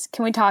characters,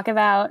 can we talk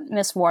about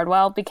Miss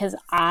Wardwell? Because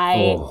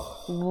I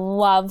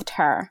loved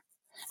her.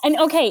 And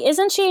okay,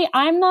 isn't she?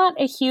 I'm not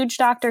a huge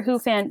Doctor Who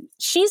fan.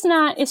 She's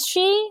not. Is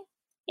she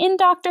in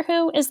Doctor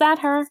Who? Is that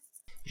her?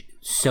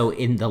 So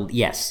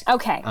yes.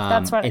 Okay,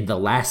 that's what. In the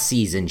last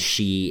season,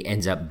 she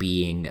ends up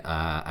being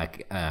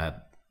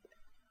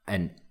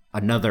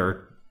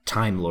another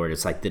Time Lord.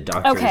 It's like the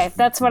Doctor's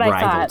that's what I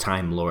rival thought.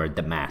 Time Lord,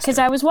 the Master. Because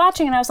I was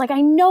watching and I was like,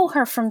 I know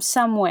her from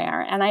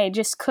somewhere, and I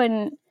just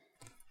couldn't.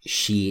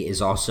 She is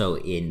also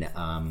in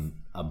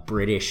a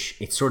British.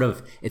 It's sort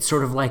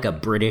of like a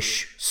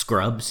British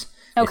Scrubs.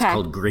 Okay. It's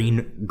called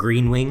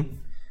Green Wing.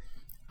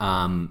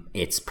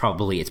 It's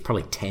probably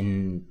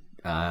 10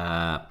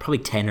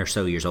 or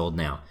so years old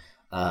now.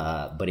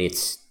 But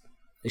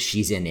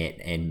she's in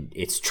it and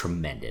it's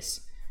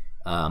tremendous.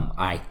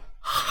 I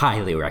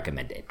highly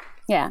recommend it.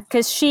 Yeah,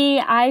 because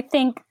I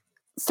think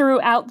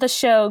throughout the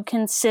show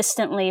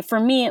consistently, for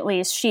me at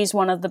least, she's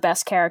one of the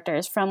best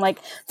characters from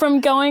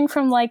going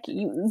from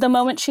the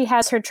moment she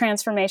has her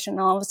transformation,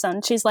 all of a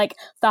sudden she's like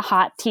the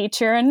hot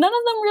teacher and none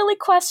of them really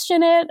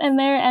question it.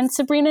 And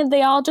Sabrina,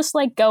 they all just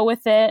like go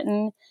with it.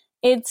 And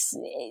it's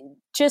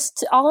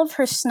just all of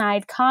her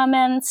snide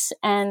comments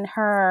and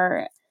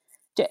her,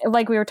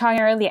 like we were talking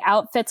earlier, the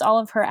outfits, all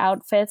of her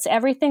outfits,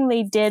 everything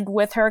they did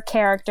with her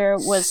character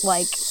was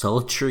like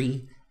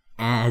sultry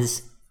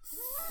as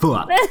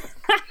fuck.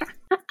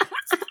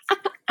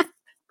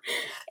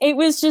 It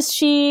was just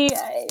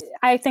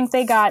I think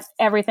they got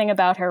everything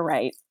about her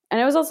right. And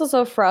it was also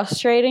so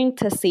frustrating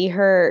to see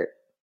her,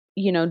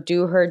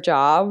 do her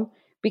job,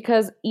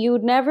 because you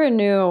never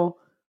knew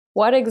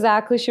what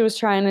exactly she was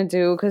trying to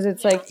do. Because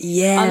it's like,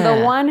 on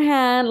the one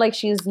hand, like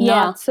she's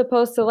not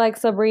supposed to like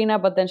Sabrina,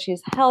 but then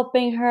she's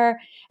helping her.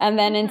 And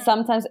then at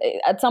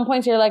some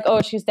points you're like,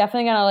 oh, she's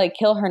definitely going to like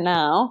kill her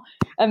now.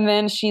 And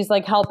then she's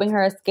like helping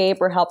her escape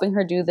or helping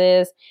her do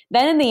this.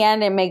 Then in the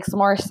end, it makes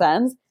more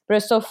sense. But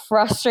it's so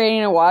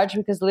frustrating to watch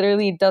because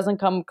literally it doesn't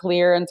come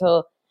clear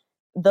until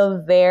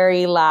the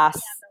very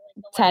last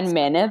 10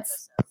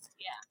 minutes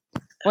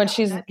when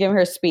she's giving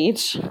her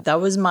speech. That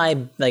was my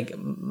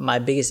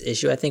biggest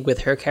issue, I think,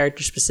 with her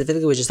character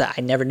specifically, was just that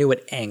I never knew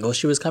what angle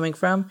she was coming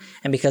from.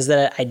 And because of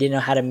that, I didn't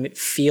know how to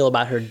feel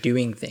about her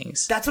doing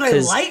things. That's what I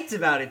liked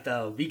about it,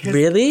 though. Because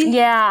really?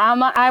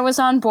 Yeah, I was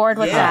on board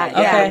with that.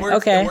 Yeah,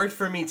 Okay. It worked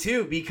for me,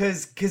 too,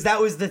 because that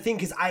was the thing.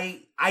 Because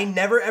I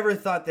never, ever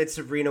thought that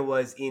Sabrina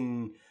was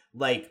in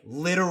like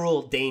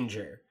literal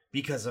danger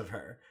because of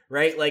her,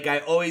 right? Like I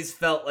always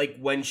felt like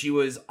when she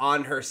was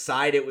on her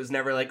side, it was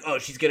never like, oh,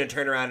 she's gonna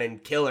turn around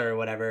and kill her or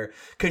whatever,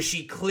 because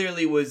she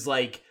clearly was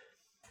like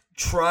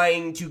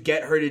trying to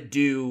get her to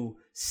do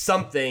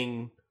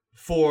something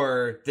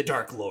for the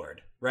Dark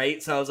Lord,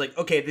 right? So I was like,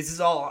 okay, this is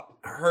all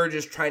her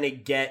just trying to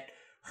get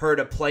her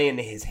to play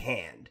into his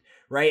hand,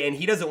 right? And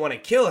he doesn't want to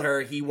kill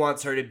her, he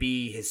wants her to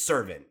be his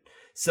servant.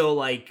 So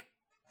like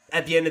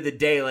at the end of the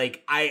day,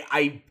 like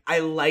I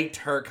liked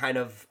her kind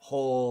of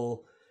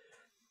whole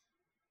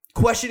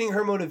questioning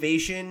her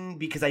motivation,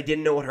 because I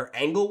didn't know what her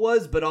angle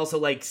was, but also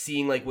like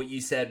seeing like what you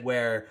said,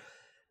 where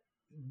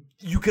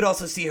you could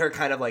also see her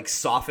kind of like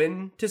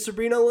soften to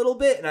Sabrina a little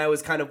bit. And I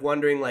was kind of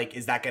wondering, like,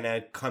 is that going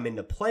to come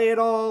into play at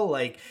all?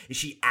 Like, is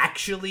she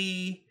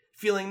actually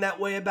feeling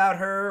that way about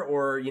her?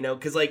 Or,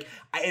 because like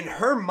in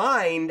her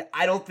mind,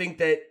 I don't think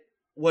that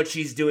what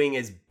she's doing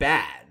is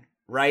bad,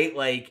 right?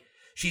 Like,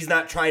 she's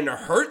not trying to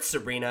hurt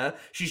Sabrina.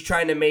 She's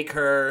trying to make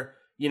her,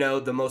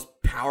 the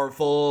most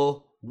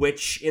powerful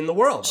witch in the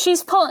world.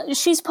 She's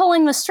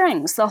pulling the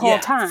strings the whole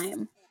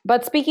time.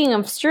 But speaking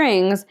of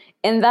strings,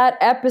 in that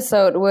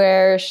episode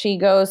where she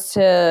goes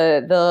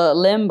to the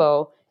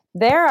limbo,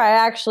 there I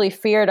actually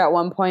feared at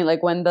one point,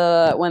 like when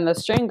the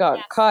string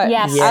got cut.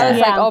 Yes. I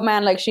was like, oh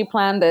man, like she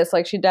planned this.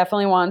 Like she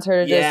definitely wants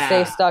her to just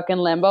stay stuck in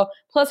limbo.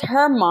 Plus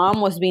her mom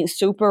was being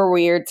super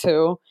weird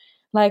too.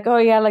 Like, oh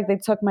yeah, like they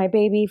took my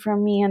baby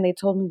from me and they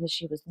told me that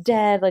she was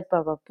dead, like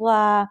blah, blah,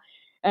 blah.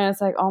 And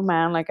it's like, oh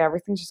man, like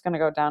everything's just going to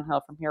go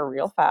downhill from here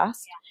real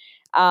fast.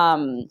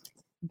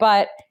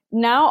 But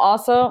now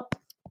also,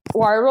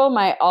 Wardwell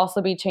might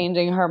also be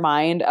changing her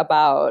mind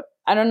about,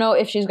 I don't know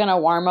if she's going to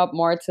warm up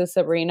more to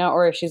Sabrina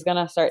or if she's going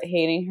to start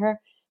hating her.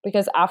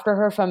 Because after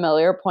her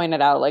familiar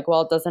pointed out, like,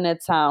 well, doesn't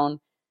it sound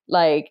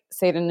like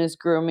Satan is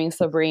grooming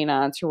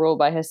Sabrina to rule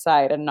by his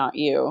side and not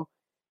you?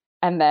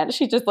 And then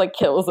she just like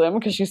kills him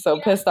because she's so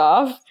pissed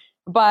off.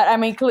 But I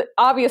mean,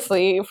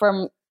 obviously,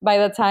 by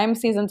the time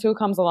season 2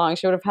 comes along,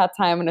 she would have had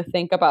time to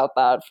think about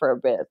that for a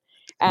bit.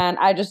 And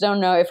I just don't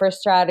know if her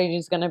strategy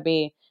is going to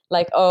be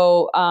like,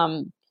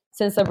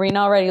 since Sabrina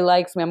already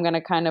likes me, I'm going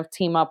to kind of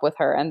team up with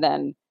her and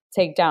then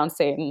take down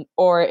Satan.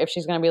 Or if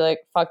she's going to be like,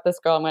 fuck this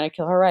girl, I'm going to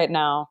kill her right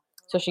now.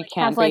 So she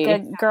can't have like a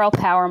girl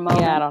power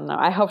moment. Yeah, I don't know.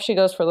 I hope she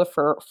goes for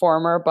the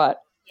former, but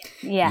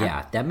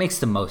yeah, that makes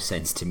the most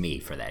sense to me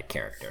for that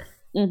character.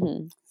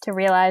 Mm-hmm. To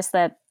realize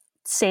that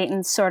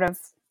Satan's sort of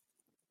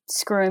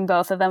screwing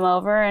both of them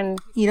over, and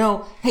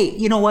hey,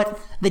 you know what?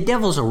 The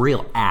devil's a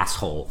real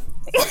asshole.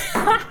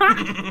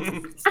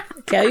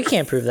 Yeah, you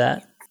can't prove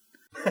that.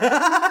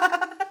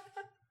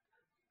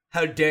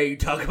 How dare you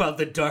talk about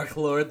the Dark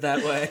Lord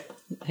that way?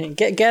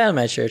 Get out of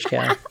my church,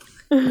 Cal.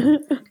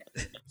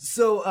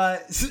 So,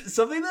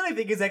 something that I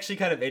think is actually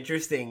kind of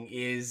interesting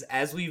is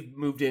as we've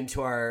moved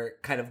into our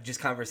kind of just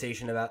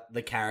conversation about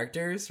the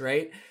characters,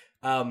 right?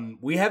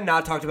 We have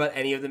not talked about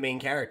any of the main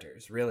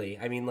characters, really.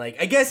 I mean, like,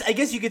 I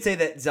guess you could say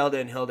that Zelda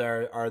and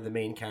Hilda are the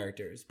main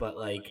characters, but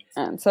like,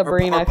 and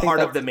Sabrina are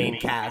part of the main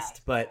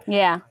cast. But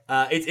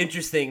it's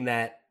interesting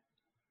that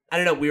I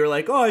don't know. We were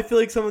like, oh, I feel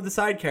like some of the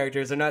side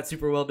characters are not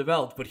super well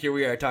developed, but here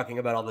we are talking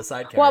about all the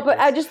side characters. Well, but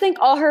I just think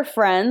all her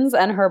friends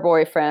and her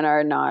boyfriend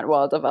are not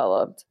well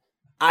developed.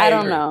 I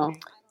don't know.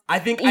 I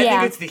think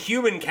it's the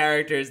human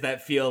characters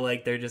that feel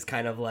like they're just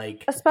kind of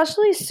like,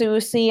 especially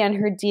Susie and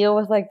her deal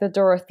with like the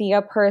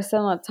Dorothea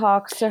person that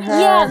talks to her.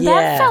 Yeah,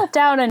 that felt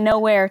out of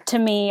nowhere to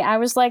me. I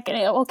was like,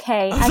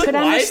 okay, I could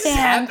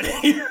understand.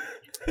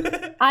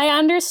 I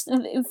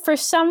understand for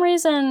some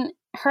reason.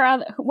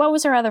 What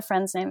was her other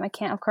friend's name? I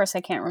can't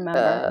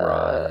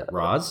remember.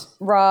 Roz,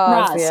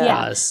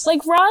 yeah.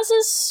 Like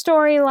Roz's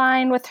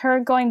storyline with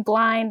her going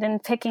blind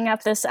and picking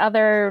up this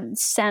other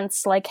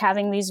sense, like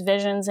having these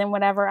visions and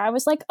whatever. I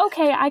was like,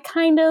 okay, I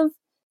kind of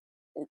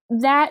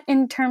that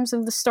in terms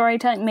of the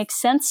storytelling makes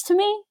sense to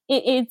me.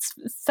 It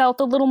felt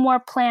a little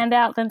more planned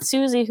out than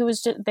Susie, who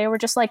was they were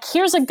just like,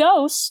 here's a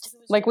ghost.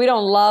 Like, we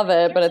don't love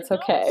it, but it's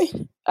okay.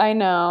 I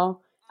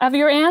know. Of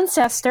your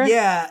ancestor.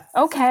 Yeah.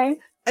 Okay.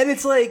 And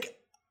it's like,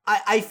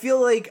 I feel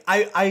like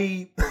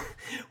I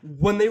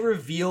when they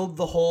revealed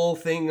the whole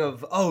thing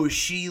of, oh,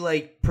 she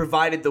like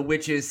provided the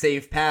witches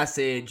safe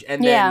passage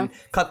and then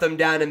cut them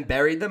down and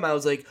buried them, I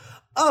was like,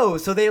 oh,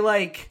 so they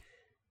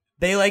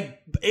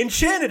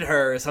enchanted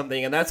her or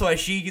something, and that's why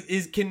she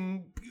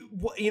can,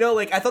 you know,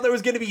 like I thought there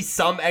was going to be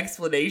some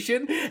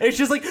explanation, and it's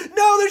just like,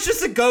 no, there's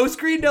just a ghost.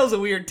 Greendale's a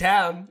weird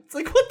town. It's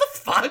like, what the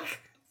fuck?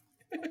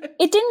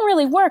 It didn't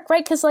really work,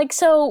 right? Because like,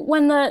 so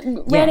when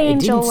the Red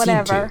Angel,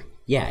 whatever,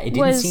 it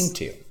didn't seem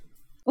to.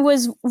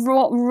 Was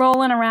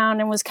rolling around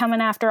and was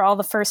coming after all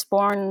the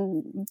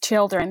firstborn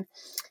children.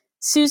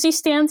 Susie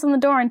stands in the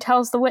door and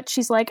tells the witch,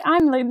 she's like,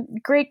 I'm the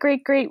great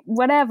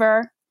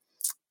whatever.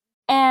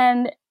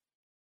 And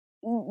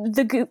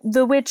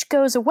the witch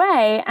goes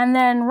away, and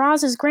then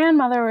Roz's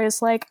grandmother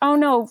is like, oh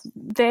no,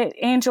 the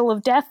angel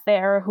of death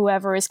there, or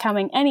whoever is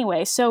coming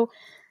anyway. So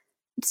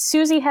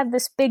Susie had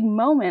this big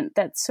moment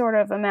that sort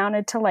of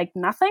amounted to like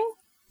nothing,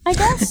 I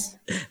guess.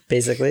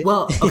 Basically.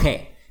 Well,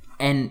 okay.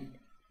 And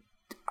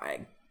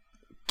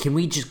can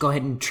we just go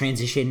ahead and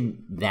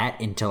transition that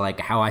into like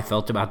how I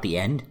felt about the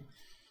end?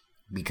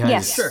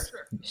 Because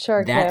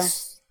sure,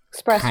 that's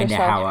kind of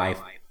how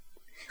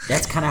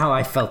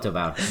I felt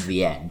about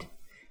the end.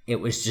 It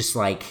was just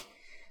like,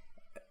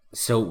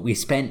 so we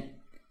spent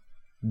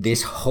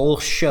this whole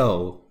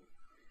show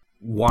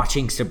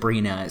watching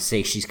Sabrina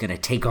say she's going to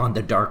take on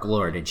the Dark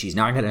Lord and she's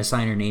not going to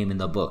sign her name in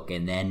the book,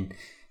 and then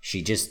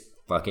she just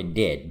fucking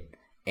did.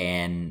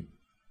 And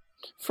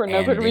for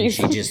no good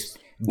reason. She just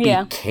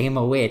became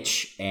a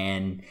witch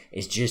and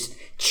is just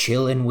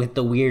chilling with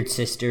the Weird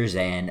Sisters,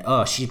 and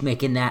she's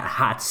making that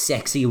hot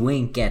sexy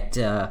wink at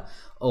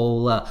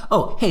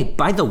hey,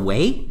 by the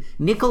way,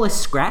 Nicholas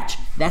Scratch,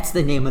 that's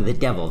the name of the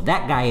devil.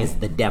 That guy is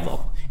the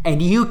devil,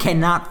 and you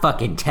cannot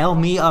fucking tell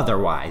me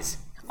otherwise.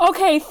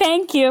 Okay,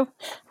 thank you.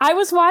 I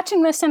was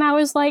watching this and I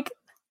was like,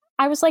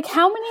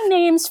 how many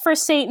names for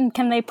Satan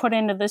can they put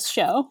into this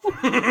show?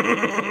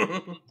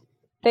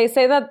 They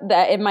say that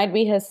it might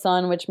be his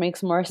son, which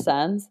makes more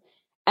sense.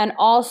 And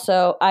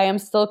also, I am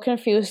still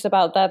confused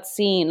about that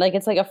scene. Like,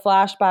 it's like a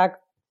flashback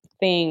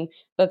thing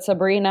that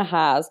Sabrina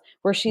has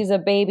where she's a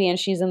baby and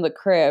she's in the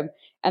crib.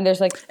 And there's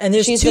like... And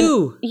there's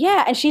two!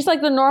 And she's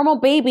like the normal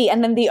baby.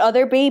 And then the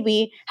other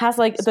baby has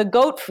like the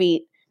goat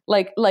feet,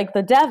 like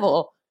the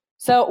devil.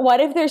 So what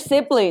if they're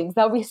siblings?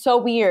 That would be so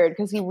weird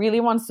because he really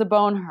wants to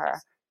bone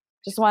her.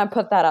 Just want to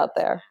put that out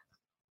there.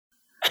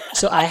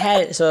 So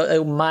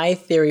my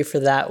theory for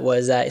that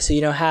was that, so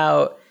you know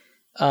how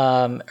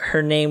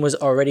her name was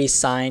already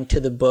signed to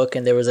the book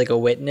and there was like a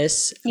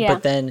witness,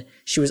 but then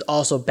she was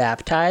also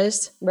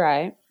baptized.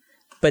 Right.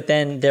 But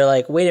then they're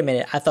like, wait a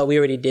minute, I thought we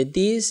already did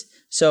these.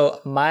 So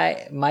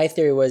my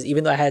theory was,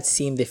 even though I had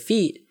seen the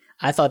feet,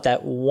 I thought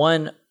that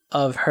one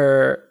of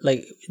her,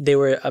 like they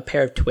were a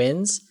pair of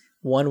twins.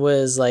 One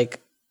was like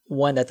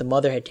one that the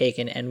mother had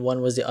taken, and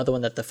one was the other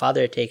one that the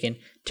father had taken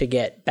to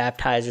get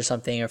baptized or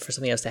something, or for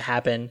something else to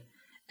happen.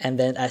 And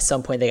then at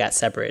some point they got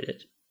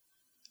separated.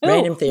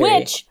 Random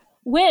theory.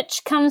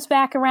 Which comes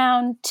back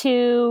around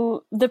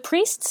to the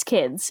priest's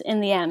kids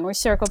in the end. We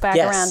circle back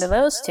around to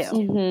those two.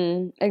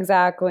 Mm-hmm.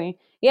 Exactly.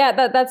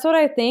 Yeah, that's what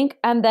I think.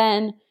 And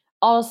then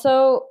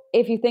also,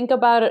 if you think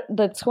about it,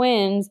 the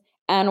twins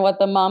and what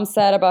the mom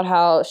said about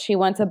how she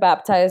went to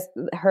baptize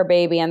her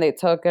baby and they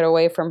took it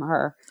away from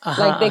her.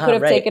 Like they could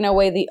have taken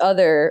away the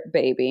other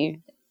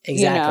baby.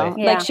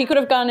 Exactly. You know? Like she could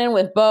have gone in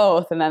with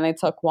both and then they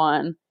took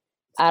one.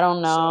 I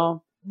don't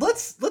know. So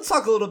let's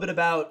talk a little bit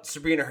about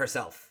Sabrina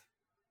herself.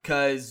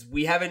 Because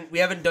we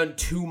haven't done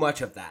too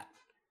much of that.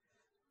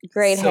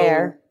 Great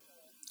hair.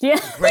 Yeah.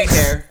 Great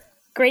hair.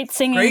 Great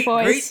singing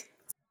voice.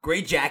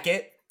 Great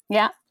jacket.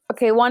 Yeah.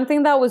 Okay, one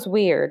thing that was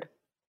weird.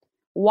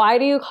 Why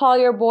do you call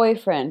your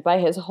boyfriend by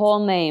his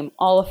whole name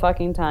all the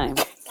fucking time?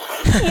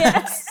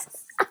 Yes.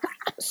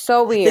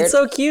 So weird. It's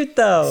so cute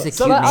though. It's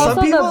a cute But name.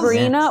 also people-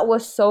 Sabrina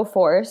was so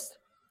forced.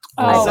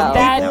 Oh, Some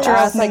that people-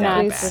 drove me like,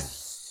 nuts. please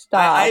just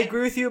stop. I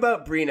agree with you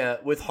about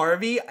Brina. With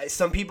Harvey,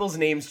 some people's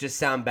names just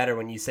sound better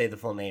when you say the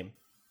full name.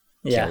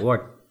 Yeah.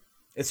 Lord.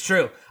 It's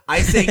true. I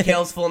say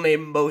Kale's full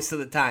name most of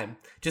the time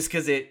just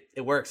because it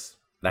works.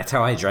 That's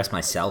how I address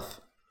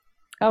myself.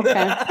 Okay.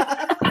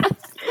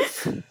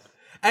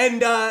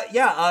 And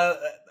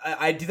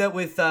I do that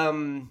with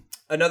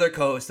another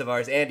co-host of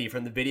ours, Andy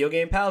from the Video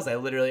Game Pals. I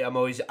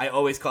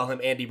always call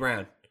him Andy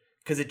Brown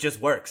because it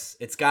just works.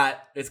 It's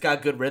got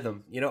good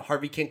rhythm. You know,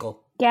 Harvey Kinkle.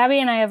 Gabby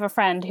and I have a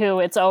friend who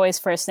it's always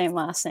first name,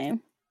 last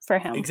name for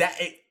him.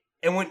 Exactly.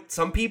 And when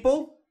some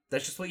people,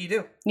 that's just what you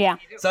do. Yeah.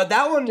 So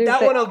that one Dude,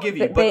 one I'll give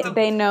you. But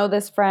they know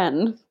this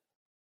friend.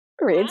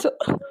 Rachel.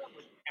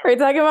 Are you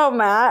talking about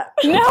Matt?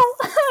 No,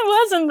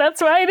 I wasn't.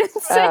 That's why I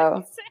didn't say.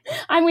 Oh.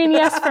 I mean,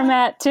 yes, for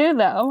Matt too,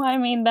 though. I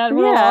mean, that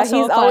rule Yeah, also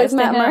he's applies always to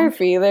Matt him.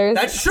 Murphy.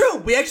 that's true.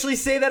 We actually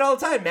say that all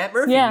the time. Matt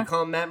Murphy. Yeah. We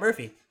call him Matt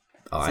Murphy.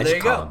 Oh, So there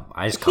you go.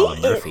 I just call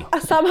him Murphy.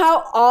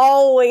 Somehow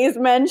always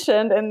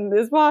mentioned in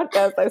this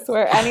podcast, I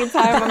swear,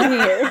 anytime I'm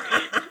here.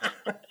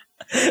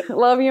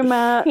 Love you,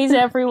 Matt. He's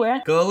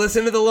everywhere. Go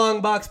listen to the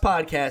Long Box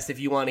podcast if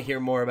you want to hear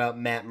more about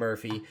Matt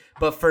Murphy.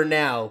 But for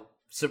now,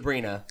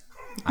 Sabrina.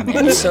 I'm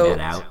editing So- that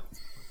out.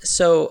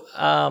 So,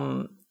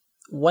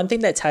 one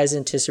thing that ties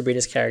into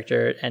Sabrina's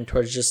character and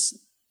towards just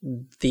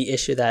the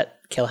issue that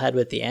Kel had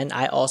with the end,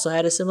 I also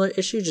had a similar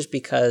issue just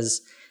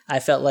because I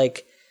felt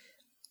like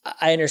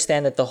I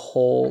understand that the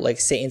whole, like,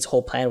 Satan's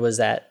whole plan was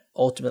that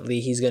ultimately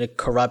he's going to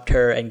corrupt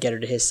her and get her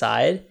to his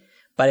side.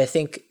 But I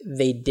think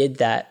they did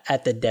that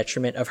at the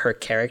detriment of her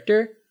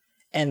character.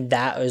 And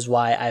that is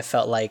why I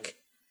felt like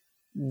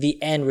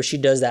the end where she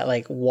does that,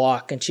 like,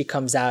 walk and she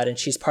comes out and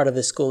she's part of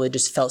the school, it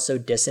just felt so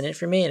dissonant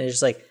for me. And it's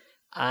just like,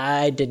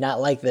 I did not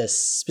like this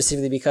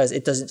specifically because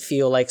it doesn't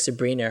feel like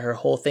Sabrina. Her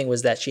whole thing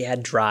was that she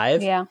had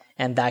drive, Yeah.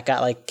 and that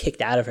got like kicked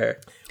out of her.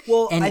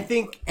 Well, And, I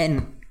think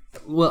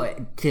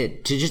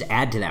to just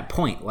add to that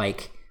point,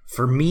 like,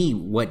 for me,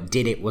 what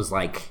did it was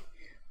like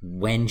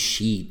when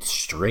she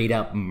straight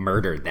up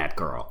murdered that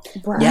girl.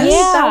 Right?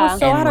 Yes. That was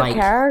so and out like,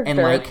 of character. and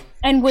like,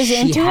 And was she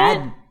into had,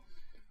 it?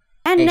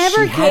 And and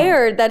never she had-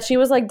 cared that she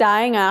was like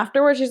dying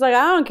afterwards. She's like,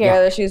 I don't care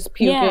Yeah. that she's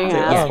puking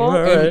Yeah. asshole.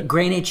 And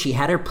granted, she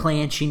had her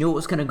plan. She knew what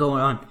was going to go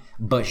on.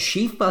 But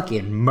she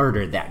fucking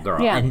murdered that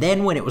girl. Yeah. And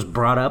then when it was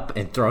brought up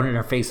and thrown in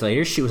her face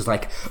later, she was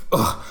like,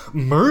 ugh,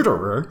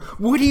 murderer?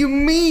 What do you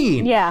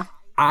mean? Yeah.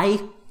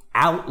 I,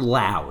 out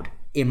loud,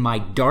 in my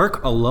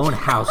dark, alone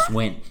house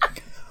went,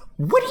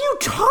 what are you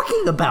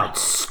talking about,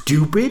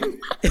 stupid?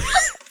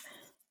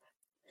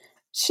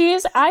 She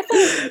is, I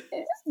think,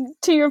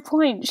 to your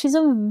point, she's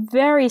a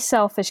very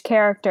selfish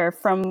character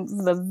from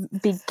the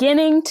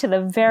beginning to the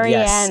very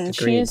Yes, end.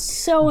 She agreed. is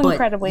so But,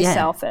 incredibly yeah.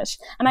 selfish.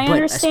 And I But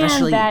understand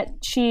especially- that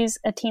she's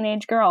a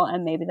teenage girl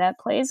and maybe that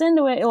plays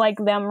into it,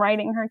 like them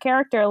writing her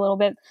character a little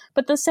bit.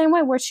 But the same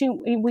way where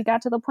we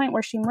got to the point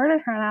where she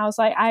murdered her and I was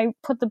like, I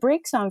put the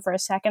brakes on for a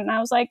second and I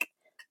was like,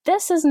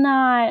 this is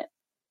not...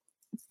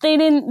 They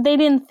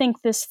didn't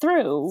think this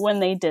through when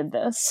they did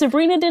this.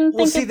 Sabrina didn't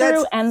Well, think see, it through,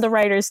 that's- and the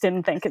writers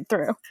didn't think it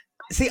through.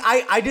 See,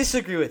 I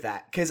disagree with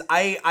that because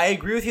I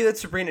agree with you that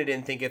Sabrina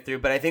didn't think it through,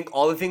 but I think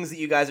all the things that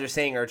you guys are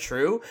saying are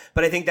true.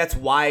 But I think that's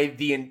why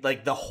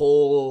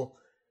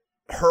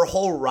her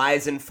whole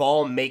rise and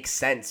fall makes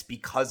sense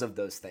because of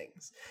those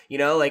things. You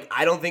know, like,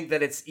 I don't think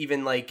that it's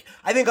even like,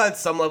 I think on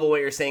some level what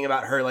you're saying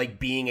about her, like,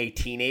 being a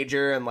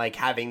teenager and, like,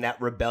 having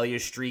that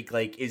rebellious streak,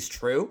 like, is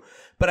true.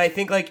 But I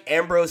think, like,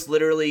 Ambrose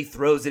literally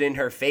throws it in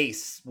her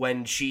face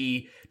when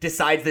she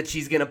decides that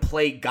she's going to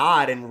play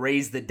God and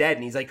raise the dead.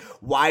 And he's like,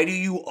 why do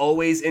you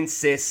always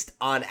insist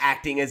on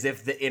acting as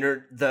if the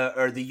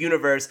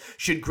universe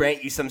should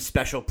grant you some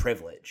special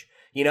privilege?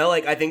 You know,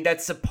 like, I think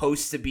that's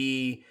supposed to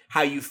be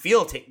how you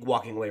feel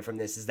walking away from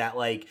this, is that,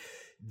 like,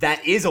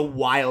 that is a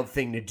wild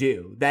thing to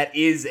do. That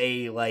is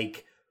a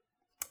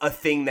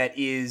thing that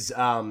is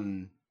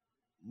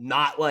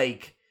not,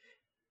 like,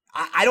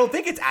 I don't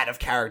think it's out of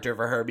character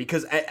for her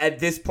because at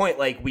this point,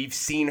 like, we've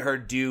seen her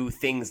do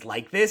things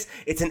like this.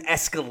 It's an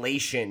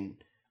escalation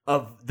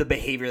of the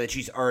behavior that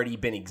she's already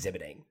been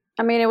exhibiting.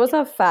 I mean, it was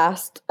a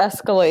fast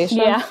escalation.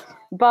 Yeah.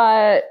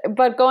 But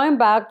going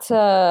back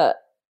to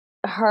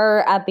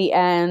her at the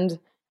end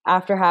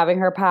after having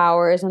her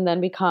powers and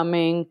then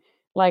becoming,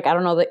 like, I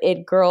don't know, the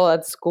it girl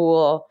at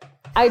school,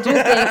 I do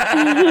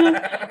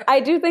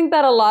think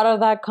that a lot of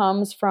that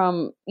comes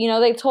from, you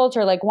know, they told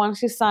her, like,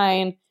 once you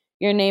sign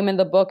your name in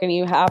the book and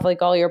you have,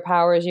 like, all your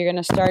powers, you're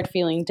going to start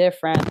feeling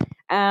different.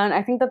 And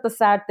I think that the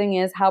sad thing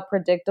is how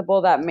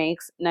predictable that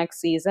makes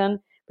next season,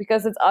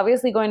 because it's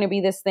obviously going to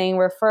be this thing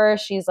where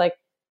first she's, like,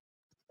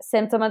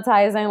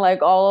 symptomatizing,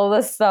 like, all of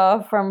this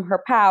stuff from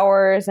her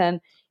powers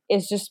and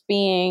is just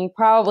being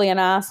probably an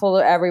asshole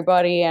to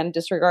everybody and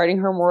disregarding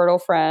her mortal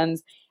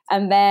friends.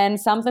 and then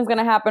something's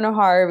gonna happen to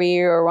Harvey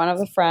or one of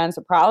the friends,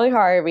 or probably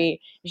Harvey.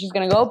 And she's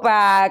gonna go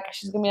back.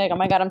 She's gonna be like, "Oh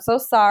my god, I'm so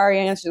sorry,"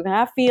 and she's gonna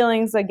have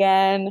feelings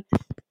again.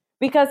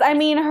 Because I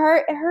mean,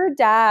 her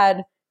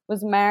dad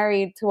was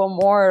married to a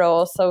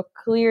mortal, so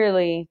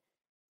clearly,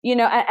 you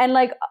know, and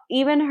like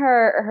even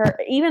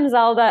even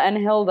Zelda and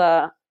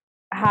Hilda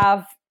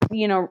have,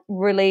 you know,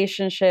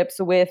 relationships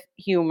with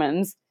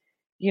humans,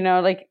 you know,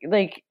 like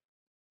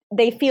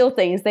they feel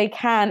things, they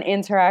can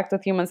interact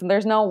with humans, and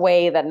there's no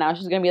way that now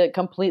she's gonna be like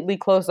completely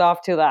closed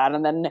off to that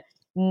and then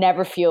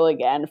never feel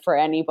again for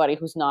anybody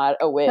who's not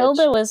a witch.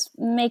 Hilda was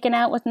making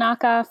out with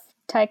knockoff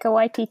Taika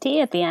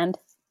Waititi at the end.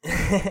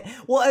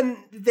 Well, and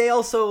they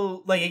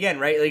also, like, again,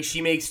 right, like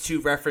she makes 2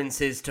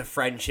 references to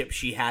friendship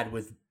she had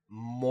with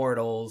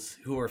mortals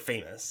who were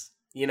famous,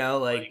 you know,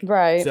 like,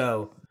 right.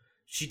 So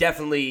she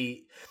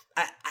definitely,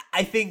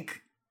 I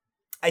think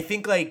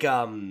like,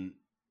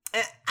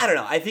 I don't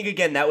know. I think,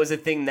 again, that was a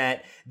thing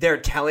that they're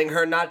telling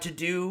her not to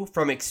do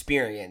from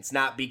experience,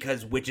 not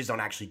because witches don't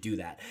actually do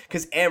that.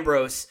 Because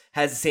Ambrose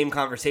has the same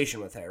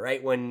conversation with her,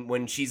 right?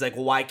 When she's like,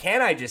 well, why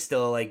can't I just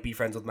still, like, be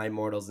friends with my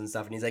mortals and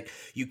stuff? And he's like,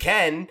 you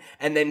can.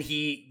 And then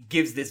he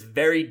gives this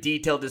very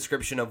detailed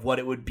description of what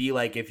it would be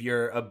like if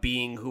you're a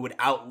being who would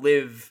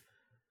outlive,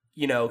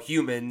 you know,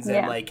 humans,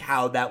 and like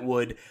how that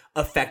would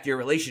affect your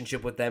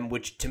relationship with them,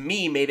 which to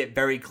me made it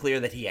very clear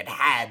that he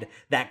had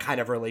that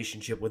kind of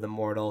relationship with a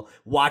mortal,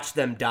 watched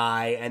them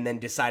die, and then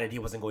decided he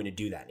wasn't going to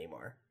do that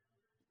anymore.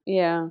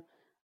 Yeah.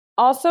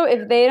 Also,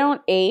 if they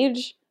don't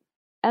age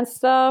and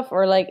stuff,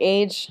 or like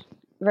age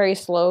very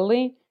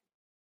slowly,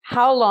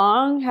 how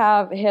long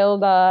have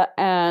Hilda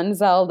and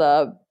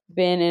Zelda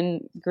been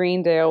in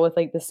Greendale with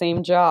like the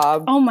same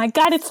job? Oh my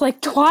god, it's like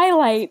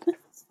Twilight.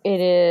 It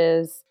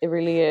is. It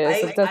really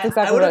is. That's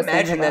exactly I would what I was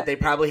imagine thinking that about. they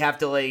probably have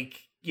to, like,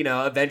 you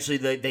know, eventually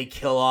they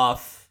kill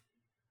off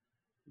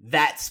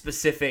that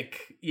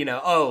specific, you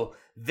know, oh,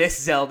 this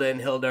Zelda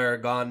and Hilda are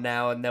gone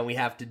now, and then we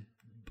have to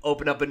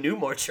open up a new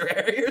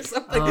mortuary or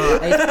something.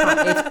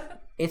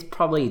 It's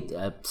probably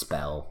a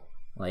spell.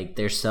 Like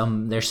there's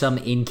some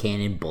in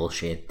canon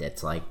bullshit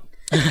that's like,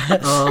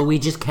 oh, we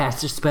just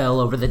cast a spell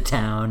over the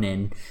town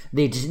and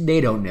they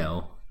don't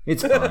know.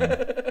 It's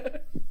fine.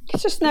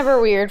 It's just never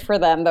weird for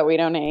them that we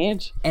don't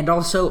age. And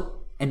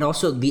also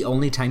the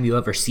only time you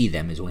ever see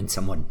them is when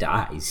someone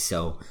dies.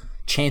 So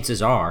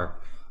chances are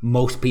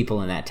most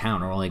people in that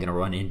town are only going to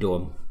run into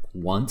them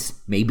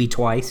once, maybe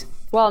twice.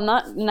 Well,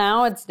 not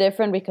now. It's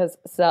different because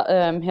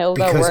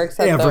Hilda works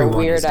at the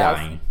weird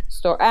ass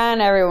store,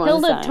 and everyone's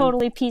Hilda dying.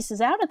 totally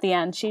pieces out at the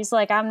end. She's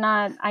like, I'm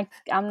not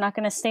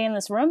going to stay in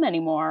this room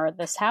anymore, or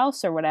this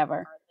house or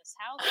whatever.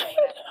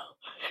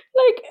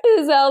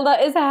 Like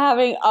Zelda is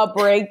having a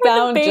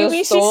breakdown, baby,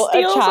 just stole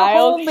a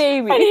child,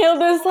 baby. and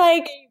Hilda's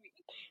like,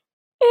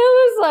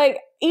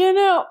 you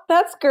know,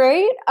 that's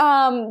great,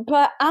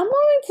 but I'm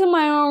going to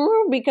my own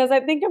room because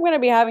I think I'm going to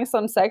be having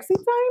some sexy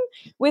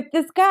time with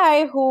this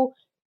guy who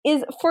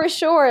is for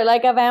sure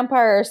like a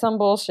vampire or some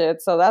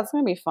bullshit. So that's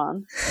going to be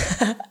fun.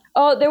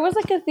 Oh, there was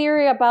like a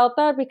theory about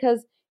that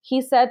because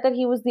he said that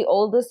he was the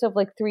oldest of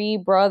like 3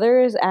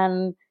 brothers,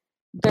 and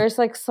there's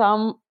like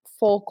some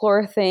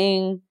folklore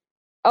thing.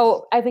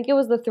 Oh, I think it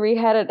was the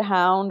 3-headed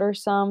hound or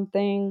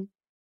something.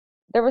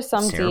 There was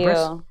some Cerberus?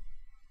 deal.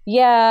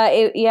 Yeah,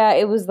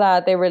 it was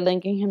that. They were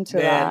linking him to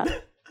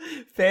that.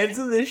 Fans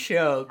of this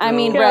show. I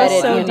mean, Go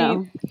Reddit, so you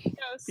know.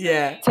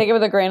 Yeah. Take it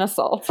with a grain of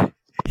salt.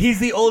 He's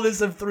the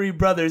oldest of 3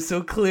 brothers,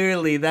 so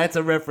clearly that's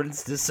a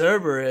reference to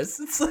Cerberus.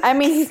 It's like, I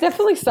mean, he's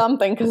definitely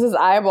something because his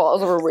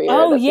eyeballs were weird.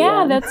 Oh at the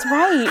yeah, end. that's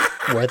right.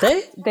 Were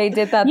they? They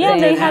did that Yeah,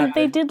 thing.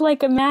 they did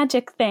like a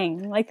magic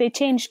thing, like they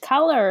changed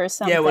color or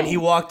something. yeah, when he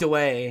walked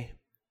away.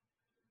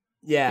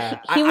 Yeah.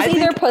 He was I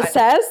either think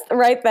possessed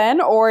right then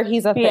or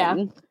he's a thing. Yeah.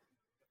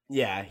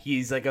 Yeah,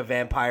 he's like a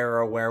vampire or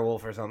a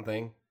werewolf or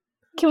something.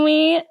 Can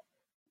we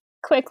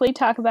quickly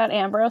talk about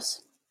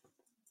Ambrose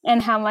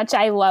and how much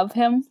I love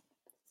him?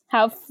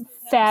 How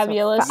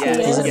fabulous So he Yes,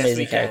 He's is. an yes, amazing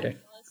we can.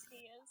 character.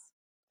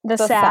 The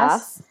The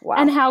sass. sass. Wow.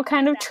 And how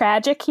kind of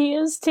tragic he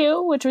is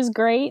too, which was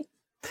great.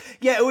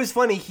 Yeah, it was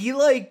funny. He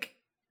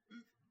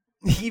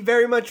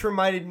very much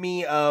reminded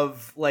me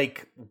of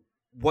like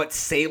what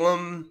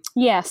Salem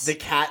Yes. the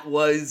cat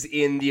was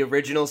in the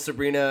original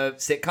Sabrina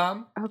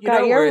sitcom. Oh you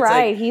god, know, where you're it's like-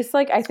 right. He's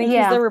like, I think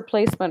Yeah. he's the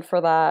replacement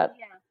for that.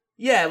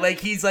 Yeah, like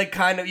he's like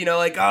kind of, you know,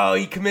 like, oh,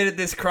 he committed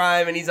this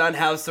crime and he's on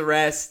house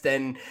arrest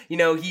and, you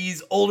know,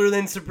 he's older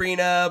than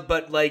Sabrina,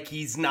 but like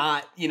he's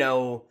not, you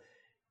know,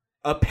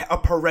 a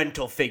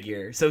parental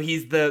figure. So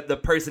he's the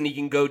person he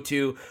can go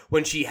to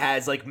when she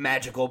has like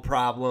magical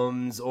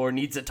problems or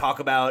needs to talk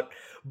about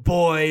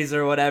boys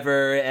or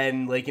whatever,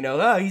 and like, you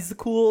know, oh, he's the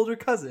cool older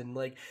cousin.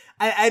 Like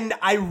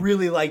I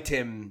really liked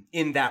him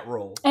in that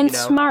role. And you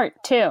know?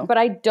 smart too. But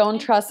I don't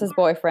trust his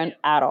boyfriend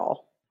at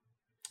all.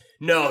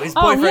 No, his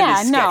Oh, boyfriend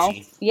yeah, is no.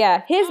 sketchy.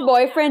 Yeah, his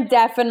boyfriend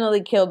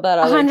definitely killed that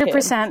other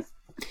 100%.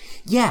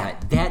 Yeah,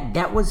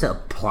 that was a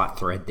plot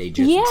thread they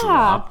just Yeah.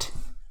 dropped.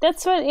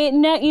 That's what it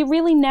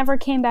really never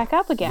came back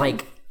up again.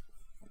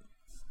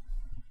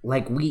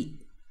 Like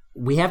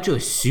we have to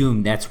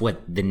assume that's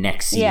what the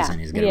next season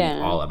is going to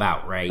be all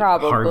about, right?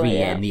 Probably, Harvey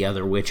and the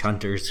other witch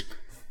hunters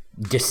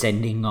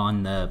descending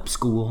on the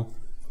school.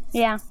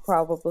 Yeah,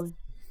 Probably.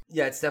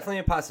 Yeah, it's definitely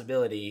a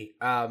possibility.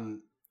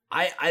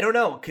 I don't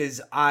know,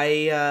 because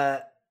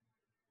I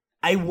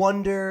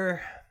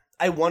wonder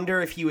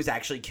if he was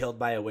actually killed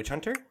by a witch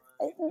hunter.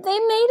 they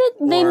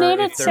made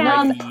it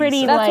sound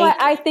pretty That's like why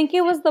I think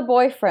it was the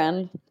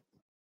boyfriend.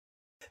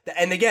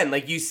 And again,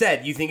 like you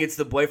said, you think it's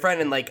the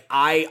boyfriend, and like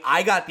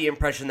I got the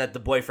impression that the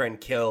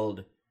boyfriend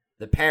killed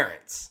the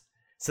parents,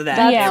 so that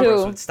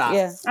Ambrose would stop.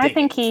 Yeah. I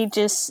think he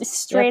just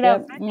straight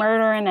up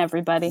murdering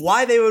everybody.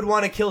 Why they would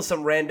want to kill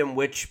some random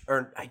witch,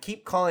 or I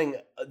keep calling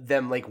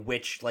them like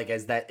witch, like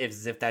as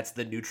if that's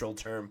the neutral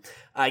term.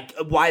 Like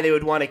why they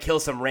would want to kill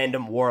some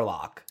random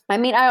warlock. I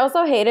mean, I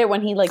also hate it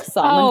when he like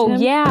summoned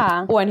him.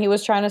 Yeah. When he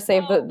was trying to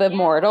save the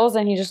mortals,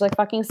 and he just like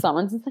fucking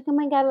summons. It's like, oh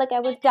my god, like I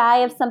would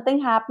die if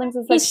something happens.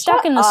 It's He's like,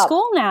 stuck in the up.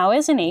 school now,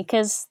 isn't he?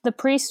 Because the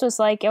priest was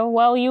like, oh,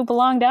 well, you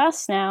belong to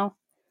us now.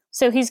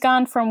 So he's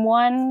gone from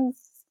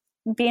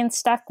being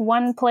stuck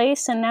one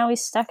place, and now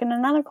he's stuck in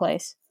another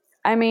place.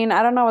 I mean,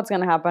 I don't know what's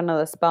gonna happen to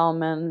the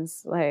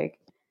Spellmans. Like,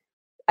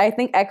 I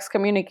think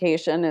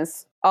excommunication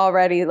is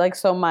already like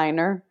so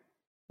minor.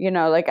 You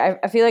know, like I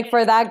feel like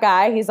for that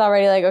guy, he's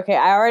already like, okay,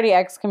 I already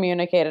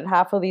excommunicated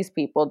half of these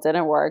people,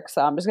 didn't work,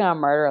 so I'm just gonna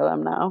murder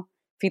them now,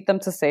 feed them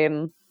to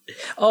Satan.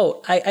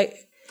 Oh,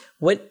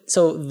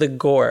 so the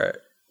gore,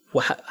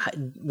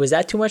 was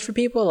that too much for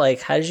people?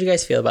 Like, how did you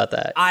guys feel about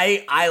that?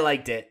 I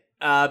liked it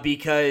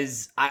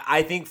because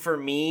I think for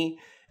me,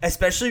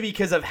 especially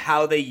because of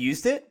how they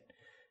used it,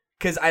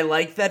 because I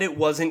like that it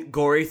wasn't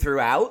gory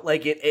throughout.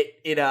 Like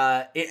it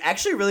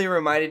actually really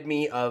reminded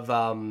me of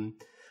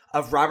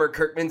Robert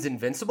Kirkman's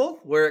Invincible,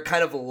 where it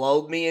kind of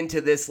lulled me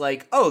into this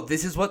like, oh,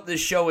 this is what this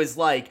show is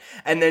like,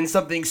 and then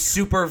something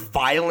super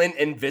violent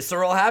and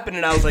visceral happened,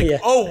 and I was like,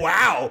 oh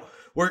wow,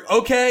 we're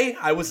okay.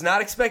 I was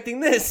not expecting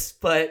this,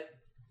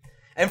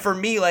 and for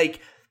me, like,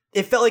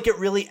 it felt like it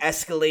really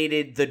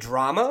escalated the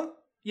drama.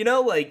 You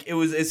know, like it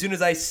was as soon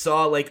as I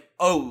saw like,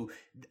 oh,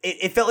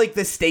 it felt like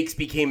the stakes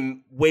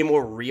became way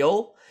more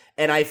real,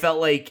 and I felt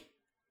like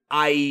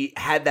I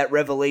had that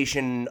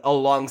revelation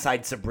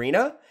alongside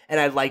Sabrina. And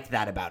I liked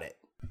that about it.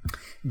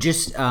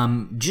 Just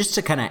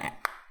to kind of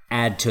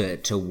add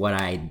to what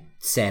I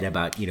said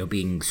about, you know,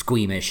 being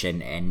squeamish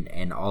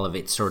and all of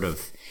it sort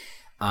of,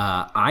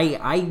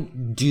 I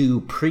do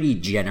pretty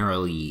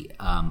generally,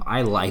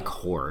 I like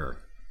horror,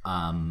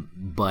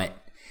 but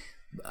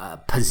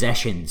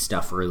possession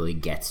stuff really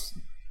gets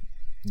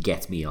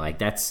me. Like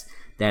that's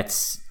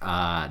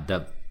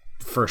the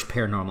first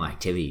Paranormal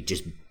Activity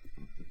just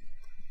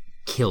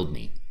killed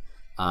me.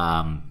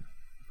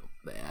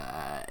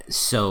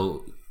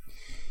 So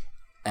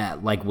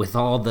like with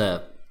all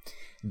the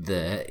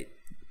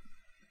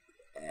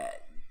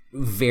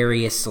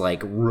various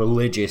like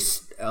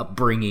religious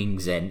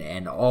upbringings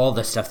and all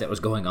the stuff that was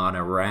going on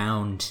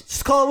around,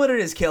 just call it what it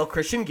is, Kale.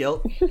 Christian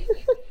guilt.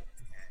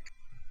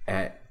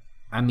 I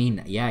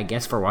mean, yeah, I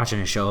guess for watching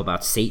a show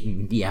about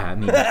Satan, yeah, I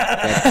mean,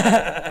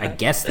 I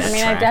guess that. I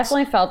mean, I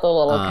definitely felt a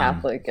little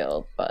Catholic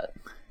guilt, but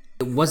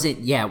it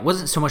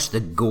wasn't so much the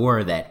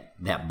gore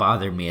that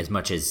bothered me as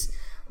much as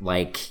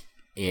like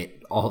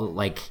it all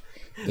like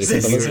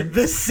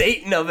the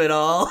Satan of it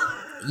all.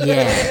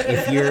 Yeah,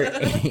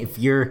 if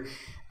you're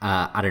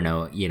I don't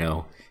know, you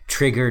know,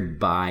 triggered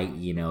by,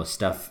 you know,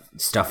 stuff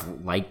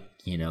like,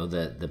 you know,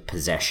 the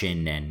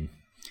possession and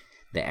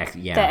the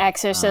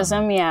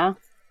exorcism,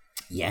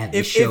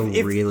 this show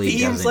if really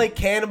themes doesn't like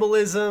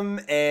cannibalism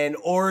and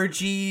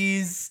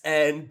orgies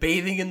and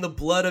bathing in the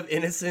blood of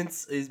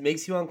innocence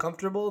makes you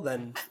uncomfortable,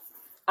 then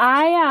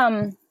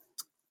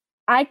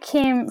I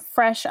came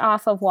fresh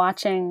off of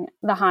watching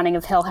The Haunting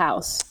of Hill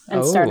House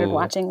and started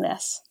watching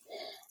this.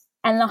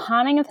 And The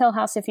Haunting of Hill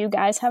House, if you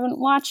guys haven't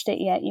watched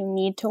it yet, you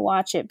need to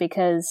watch it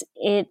because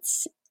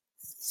it's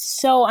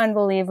so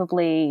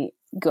unbelievably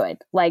good.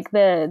 Like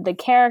the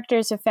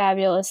characters are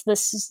fabulous.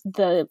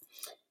 The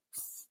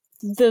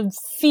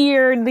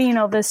fear, you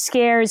know, the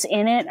scares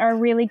in it are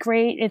really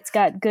great. It's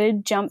got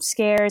good jump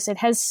scares. It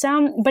has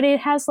but it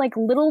has like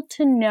little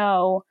to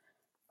no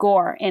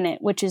gore in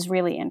it, which is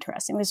really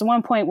interesting. There's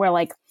one point where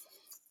like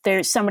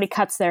there's somebody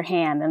cuts their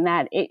hand, and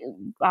that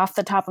off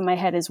the top of my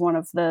head is one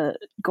of the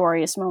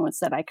goriest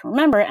moments that I can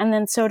remember. And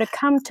then so to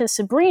come to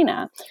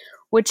Sabrina,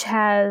 which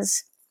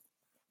has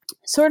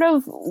sort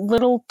of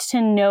little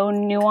to no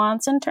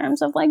nuance in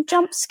terms of like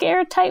jump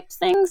scare type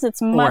things.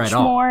 It's much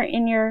more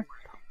in your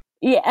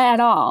at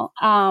all.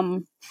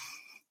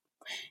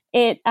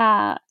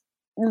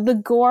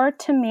 The gore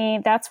to me,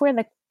 that's where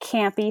the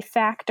campy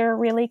factor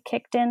really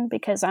kicked in,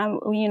 because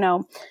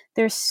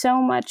there's so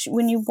much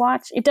when you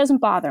watch, it doesn't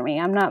bother me.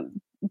 I'm not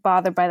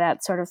bothered by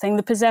that sort of thing.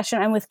 The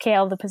possession, I'm with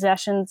Kale, the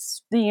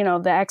possessions, the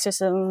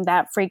exorcism,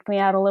 that freaked me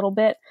out a little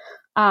bit.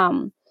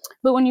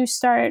 But when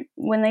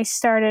they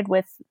started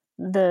with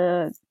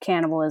the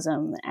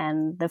cannibalism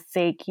and the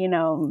fake,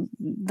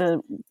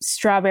 the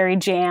strawberry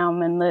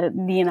jam and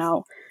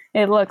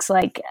it looks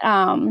like,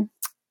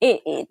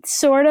 it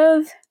sort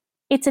of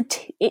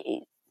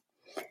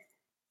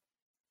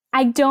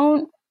I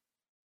don't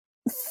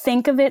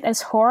think of it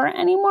as horror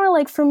anymore.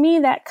 Like for me,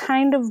 that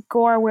kind of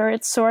gore where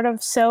it's sort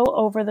of so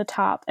over the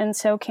top and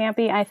so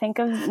campy, I think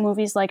of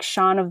movies like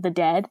Shaun of the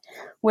Dead,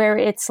 where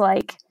it's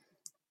like,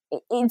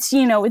 it's,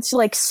 you know, it's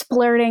like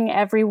splurting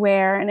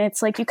everywhere, and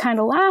it's like you kind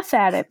of laugh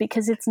at it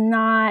because it's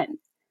not,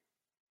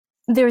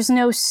 there's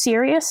no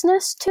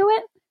seriousness to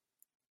it.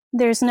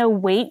 There's no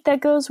weight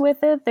that goes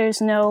with it. There's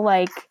no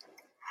like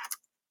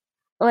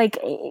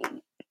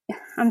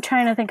I'm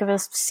trying to think of a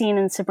scene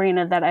in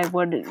Sabrina that I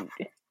would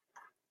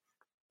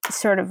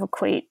sort of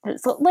equate,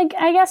 like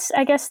I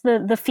guess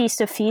the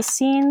Feast of Feasts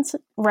scenes,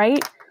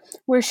 right,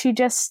 where she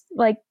just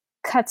like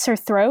cuts her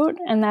throat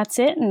and that's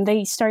it, and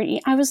they start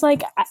eating. I was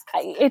like,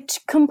 it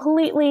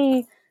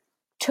completely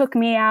took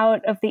me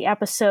out of the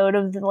episode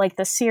of like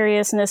the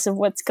seriousness of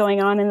what's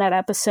going on in that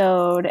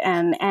episode,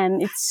 and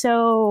it's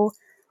so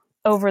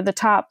over the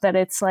top that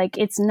it's like,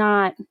 it's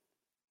not,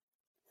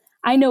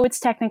 I know it's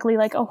technically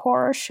like a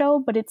horror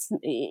show, but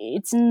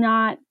it's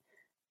not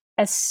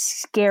a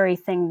scary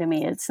thing to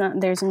me. It's not,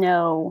 there's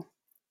none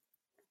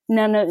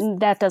of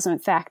that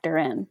doesn't factor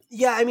in.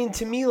 Yeah, I mean,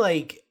 to me,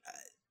 like,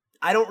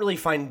 I don't really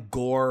find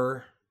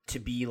gore to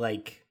be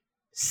like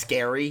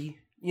scary.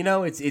 You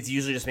know, it's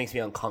usually just makes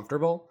me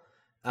uncomfortable.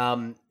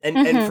 And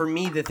for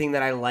me, the thing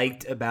that I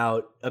liked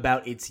about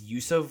its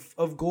use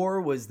of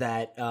gore was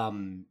that,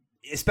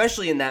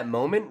 especially in that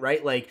moment,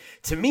 right? Like,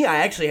 to me, I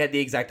actually had the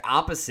exact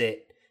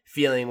opposite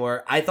feeling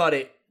where I thought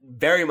it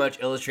very much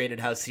illustrated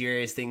how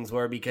serious things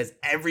were because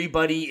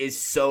everybody is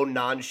so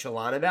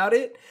nonchalant about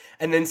it.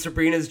 And then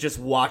Sabrina's just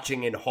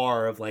watching in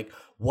horror of like,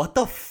 what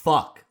the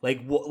fuck?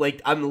 Like,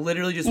 I'm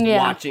literally just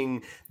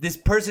watching this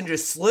person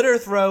just slit her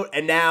throat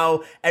and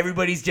now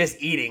everybody's just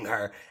eating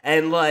her.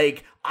 And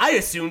like, I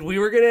assumed we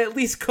were going to at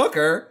least cook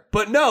her,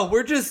 but no,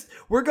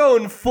 we're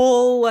going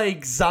full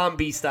like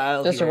zombie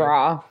style. Just here.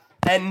 raw.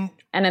 And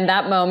in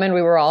that moment,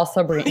 we were all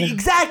Sabrina.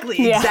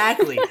 Exactly.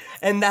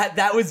 And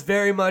that was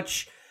very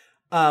much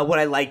what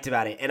I liked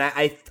about it. And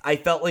I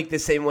felt like the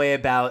same way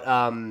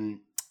about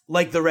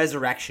like the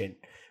resurrection,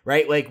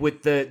 right? Like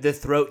with the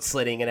throat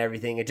slitting and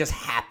everything. It just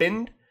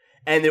happened.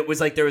 And it was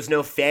like there was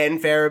no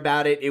fanfare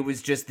about it. It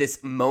was just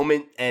this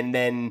moment. And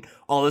then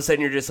all of a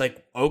sudden you're just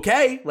like,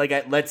 okay, like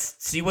let's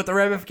see what the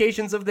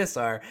ramifications of this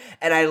are.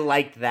 And I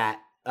liked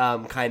that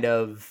kind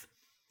of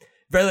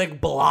very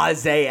like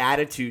blasé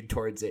attitude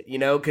towards it, you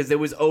know, because it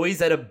was always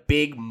at a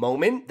big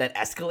moment that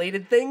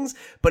escalated things,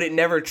 but it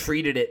never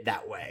treated it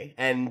that way.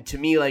 And to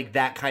me, like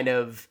that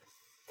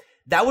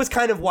was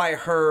kind of why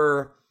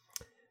her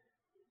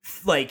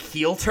like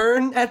heel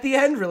turn at the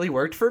end really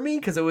worked for me,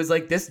 because it was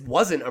like, this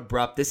wasn't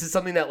abrupt. This is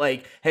something that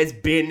like has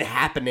been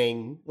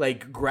happening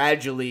like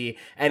gradually,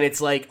 and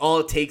it's like all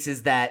it takes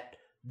is that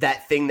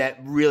thing that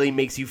really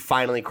makes you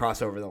finally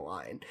cross over the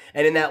line.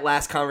 And in that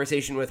last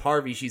conversation with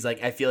Harvey, she's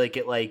like, I feel like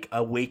it like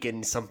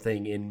awakened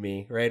something in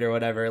me, right? Or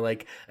whatever,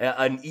 like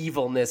an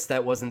evilness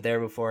that wasn't there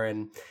before.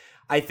 And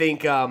I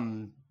think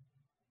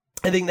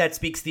that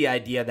speaks to the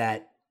idea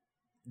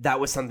that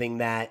was something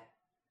that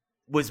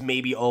was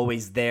maybe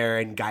always there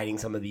and guiding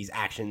some of these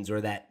actions,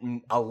 or that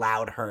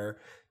allowed her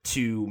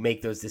to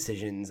make those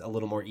decisions a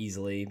little more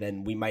easily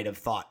than we might have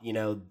thought, you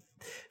know,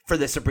 for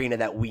the Sabrina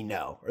that we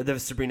know, or the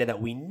Sabrina that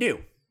we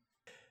knew.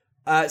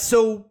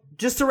 So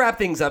just to wrap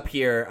things up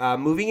here,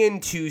 moving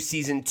into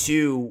season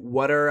 2,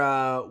 what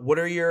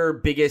are your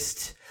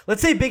biggest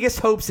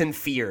hopes and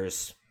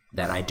fears?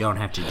 That I don't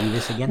have to do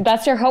this again?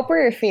 That's your hope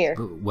or your fear?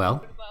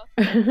 Well,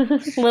 a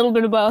little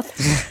bit of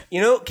both.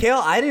 You know, Kale,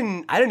 I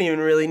didn't even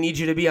really need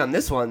you to be on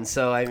this one,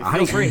 so I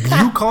feel free.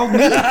 You called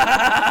me.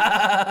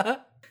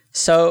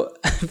 So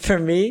for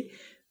me,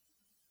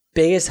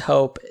 biggest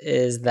hope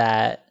is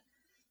that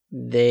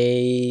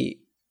they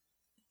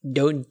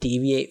don't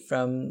deviate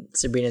from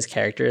Sabrina's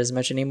character as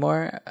much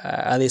anymore,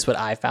 at least what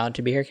I found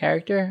to be her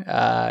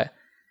character,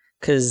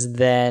 because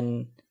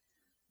then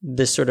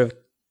the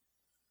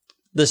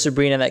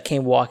Sabrina that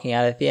came walking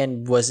out at the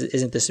end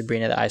isn't the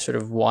Sabrina that I sort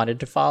of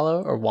wanted to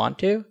follow or want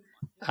to.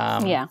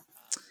 Yeah.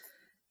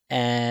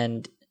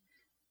 And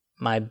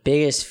my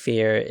biggest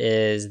fear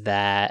is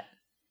that,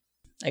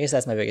 I guess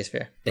that's my biggest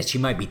fear. That she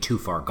might be too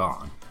far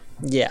gone.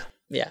 Yeah.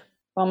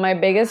 Well, my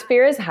biggest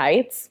fear is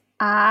heights.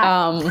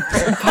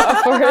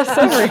 For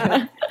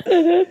Sabrina.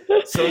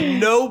 So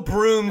no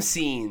broom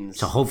scenes.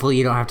 So hopefully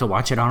you don't have to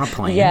watch it on a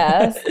plane.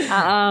 Yes.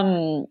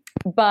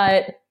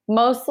 But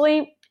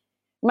mostly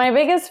my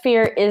biggest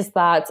fear is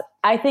that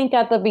I think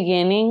at the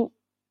beginning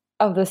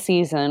of the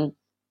season,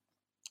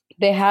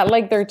 they had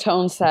like their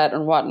tone set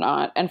and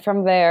whatnot. And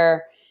from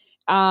there,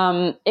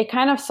 it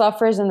kind of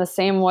suffers in the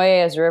same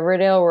way as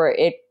Riverdale, where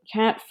it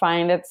can't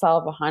find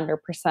itself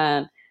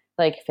 100%.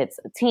 Like if it's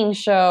a teen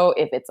show,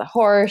 if it's a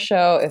horror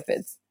show, if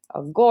it's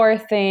a gore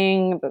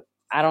thing,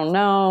 I don't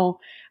know,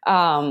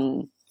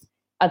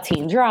 a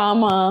teen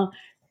drama.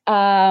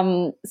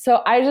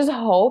 So I just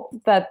hope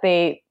that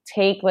they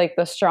take like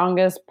the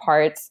strongest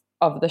parts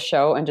of the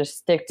show and just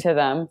stick to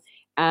them.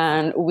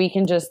 And we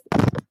can just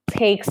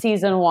take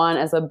season 1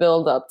 as a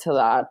build up to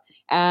that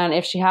And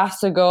if she has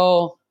to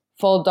go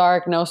full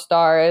dark, no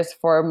stars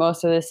for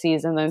most of the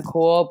season, then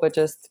cool. But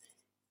just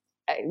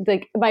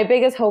like my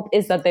biggest hope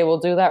is that they will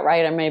do that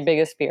right, and my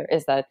biggest fear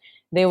is that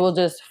they will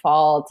just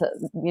fall to,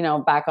 you know,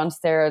 back on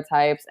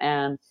stereotypes,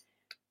 and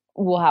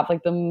we'll have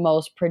like the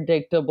most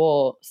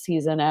predictable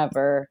season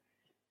ever.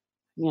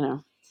 You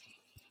know,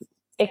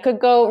 it could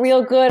go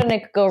real good and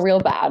it could go real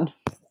bad.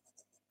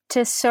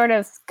 To sort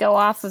of go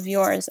off of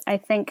yours, I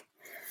think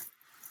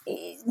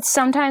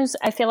sometimes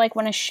I feel like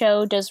when a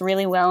show does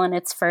really well in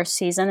its first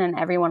season and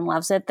everyone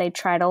loves it, they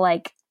try to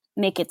like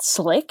make it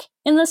slick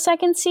in the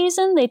second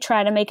season. They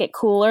try to make it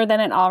cooler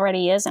than it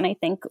already is. And I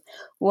think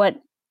what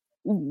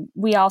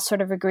we all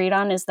sort of agreed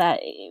on is that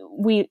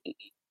we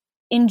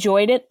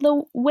enjoyed it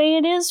the way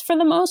it is for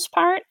the most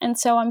part. And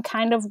so I'm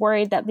kind of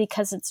worried that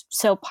because it's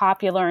so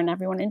popular and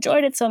everyone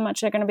enjoyed it so much,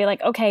 they're going to be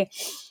like, okay,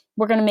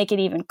 we're going to make it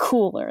even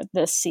cooler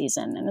this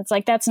season. And it's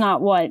like, that's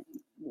not what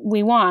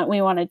we want.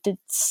 We want it to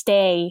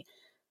stay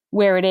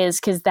where it is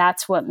because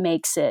that's what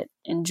makes it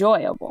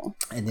enjoyable.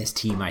 And this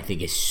team, I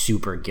think, is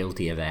super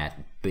guilty of that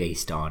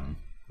based on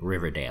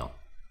Riverdale.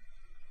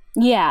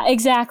 Yeah,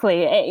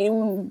 exactly.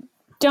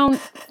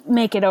 Don't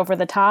make it over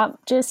the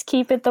top. Just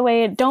keep it the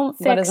way it. Don't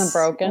fix what isn't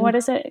broken. What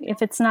is it?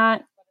 If it's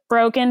not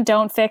broken,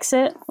 don't fix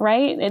it.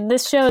 Right?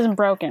 This show isn't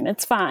broken.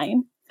 It's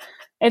fine.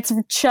 It's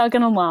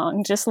chugging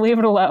along. Just leave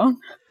it alone.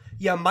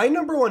 Yeah, my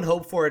number one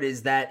hope for it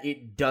is that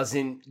it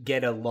doesn't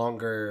get a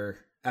longer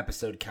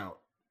episode count.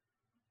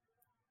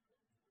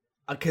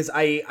 Because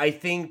I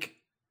think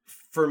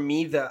for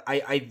me,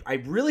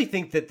 I really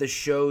think that the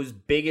show's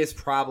biggest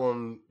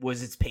problem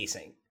was its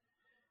pacing.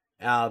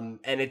 And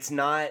it's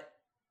not,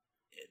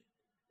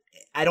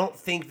 I don't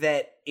think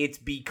that it's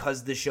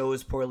because the show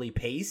is poorly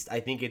paced.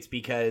 I think it's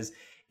because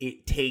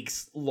it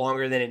takes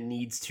longer than it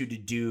needs to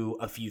do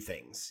a few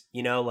things.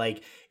 You know,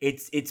 like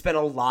it's spent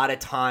a lot of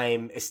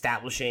time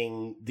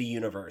establishing the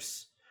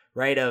universe,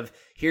 right? Of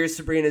here's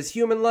Sabrina's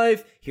human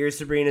life, here's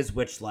Sabrina's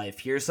witch life,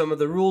 here's some of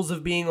the rules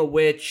of being a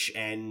witch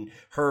and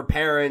her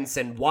parents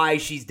and why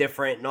she's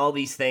different and all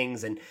these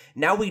things. And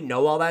now we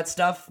know all that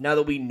stuff. Now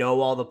that we know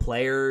all the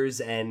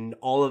players and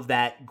all of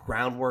that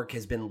groundwork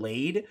has been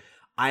laid,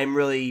 I'm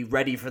really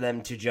ready for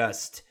them to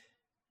just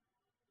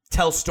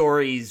tell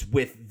stories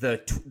with the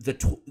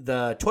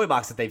toy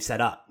box that they've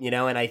set up, you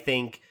know. And I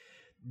think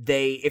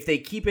if they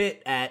keep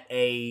it at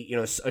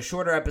a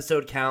shorter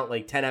episode count,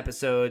 like 10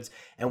 episodes,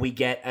 and we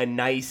get a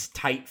nice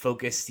tight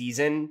focused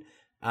season,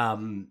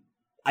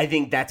 I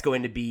think that's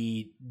going to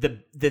be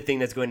the thing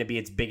that's going to be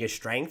its biggest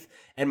strength.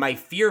 And my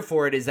fear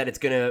for it is that it's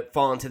going to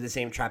fall into the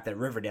same trap that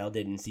Riverdale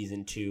did in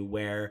season 2,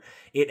 where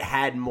it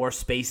had more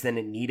space than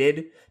it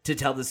needed to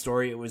tell the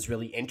story it was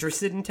really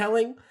interested in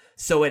telling.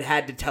 So it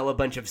had to tell a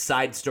bunch of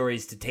side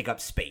stories to take up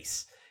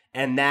space.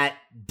 And that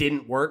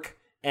didn't work.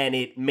 And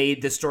it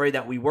made the story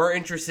that we were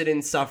interested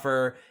in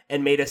suffer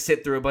and made us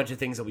sit through a bunch of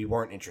things that we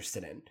weren't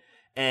interested in.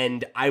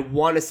 And I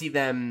want to see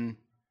them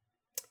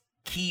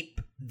keep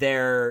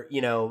their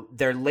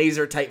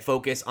laser tight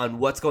focus on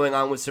what's going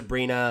on with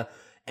Sabrina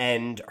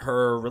and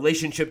her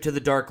relationship to the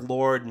Dark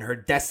Lord and her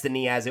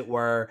destiny, as it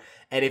were.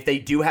 And if they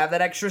do have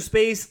that extra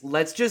space,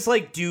 let's just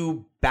like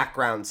do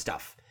background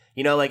stuff.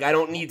 You know, like I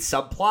don't need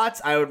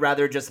subplots. I would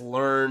rather just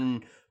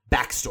learn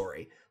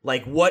backstory.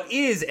 Like, what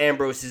is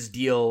Ambrose's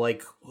deal?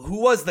 Like,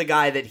 who was the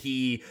guy that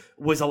he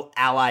was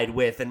allied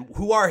with? And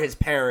who are his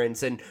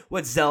parents? And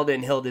what's Zelda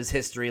and Hilda's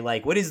history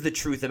like? What is the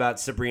truth about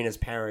Sabrina's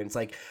parents?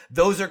 Like,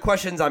 those are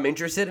questions I'm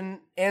interested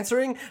in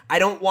answering. I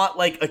don't want,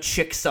 like, a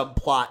chick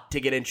subplot to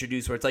get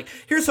introduced where it's like,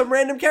 here's some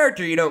random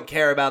character you don't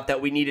care about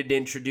that we needed to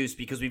introduce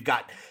because we've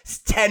got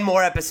 10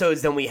 more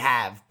episodes than we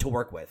have to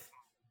work with.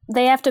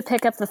 They have to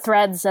pick up the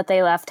threads that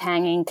they left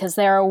hanging because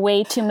there are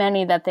way too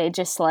many that they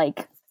just,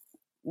 like,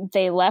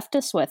 they left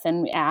us with,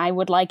 and I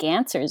would like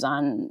answers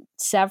on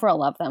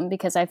several of them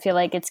because I feel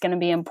like it's going to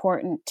be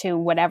important to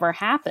whatever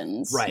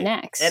happens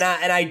next. And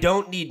I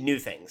don't need new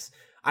things.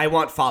 I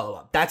want follow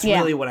up. That's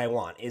really what I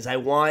want. Is I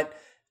want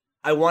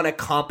a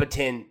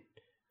competent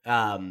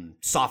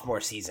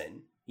sophomore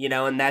season, you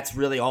know, and that's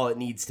really all it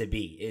needs to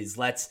be. Is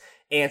let's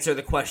answer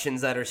the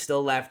questions that are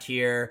still left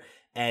here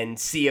and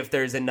see if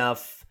there's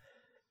enough,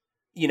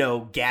 you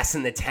know, gas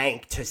in the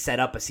tank to set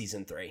up a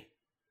season 3.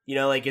 You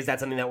know, like, is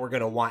that something that we're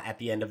going to want at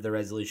the end of the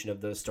resolution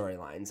of those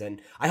storylines?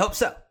 And I hope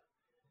so.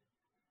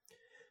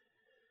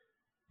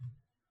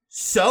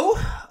 So,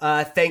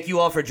 thank you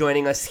all for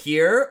joining us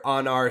here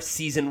on our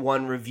Season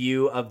 1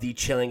 review of The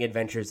Chilling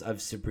Adventures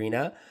of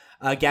Sabrina.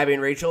 Gabby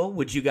and Rachel,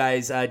 would you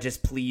guys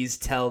just please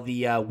tell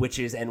the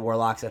witches and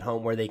warlocks at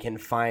home where they can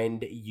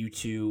find you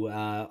two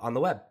on the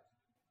web?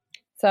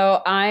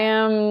 So I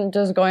am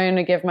just going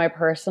to give my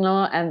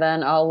personal, and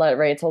then I'll let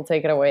Rachel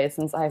take it away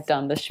since I've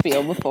done the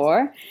spiel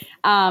before.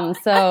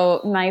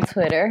 So my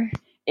Twitter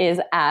is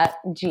at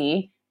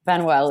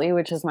 @GVanueli,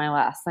 which is my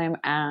last name,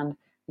 and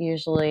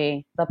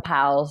usually the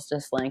pals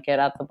just link it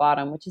at the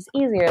bottom, which is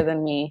easier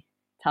than me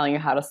telling you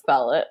how to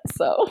spell it.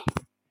 So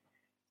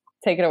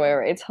take it away,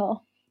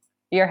 Rachel.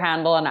 Your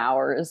handle and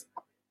ours.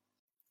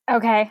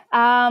 Okay.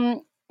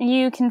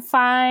 You can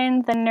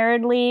find the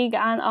Nerd League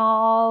on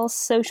all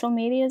social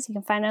medias. You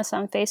can find us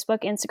on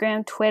Facebook,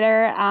 Instagram,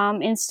 Twitter.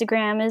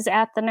 Instagram is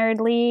at the Nerd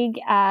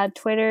League.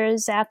 Twitter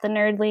is at the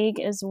Nerd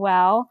League as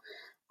well.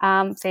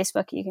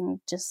 Facebook, you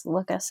can just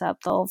look us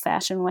up the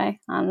old-fashioned way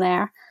on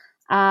there.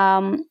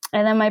 And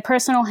then my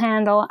personal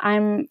handle,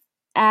 I'm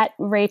at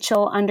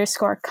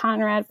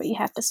Rachel_Conrad, but you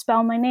have to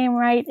spell my name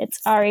right. It's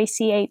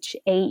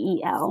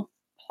RACHAEL.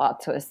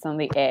 Plot twist on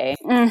the A.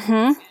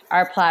 Mm-hmm.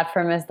 Our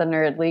platform is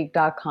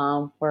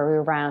thenerdleague.com, where we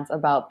rant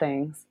about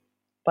things,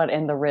 but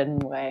in the written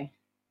way.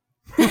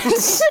 You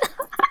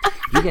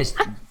guys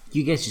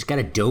just got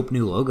a dope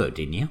new logo,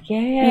 didn't you?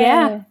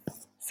 Yeah.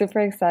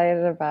 Super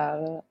excited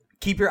about it.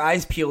 Keep your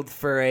eyes peeled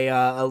for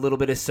a little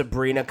bit of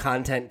Sabrina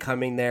content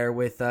coming there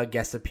with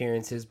guest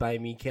appearances by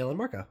me, Kale, and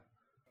Marco.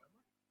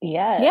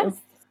 Yes. Yeah.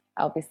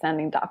 I'll be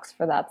sending docs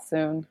for that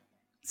soon.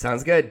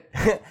 Sounds good.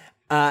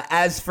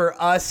 As for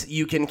us,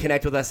 you can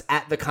connect with us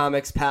at The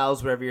Comics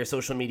Pals, wherever your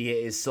social media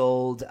is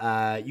sold.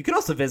 You can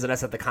also visit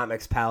us at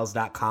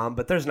thecomicspals.com,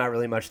 but there's not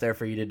really much there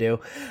for you to do.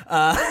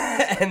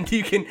 And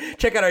you can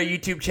check out our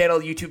YouTube channel,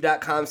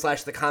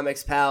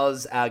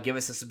 youtube.com/thecomicspals. Give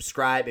us a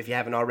subscribe if you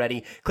haven't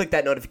already. Click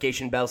that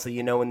notification bell so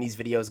you know when these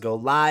videos go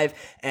live.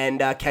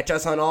 And catch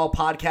us on all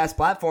podcast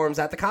platforms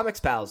at The Comics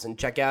Pals. And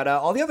check out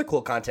all the other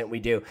cool content we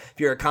do. If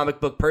you're a comic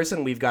book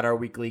person, we've got our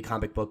weekly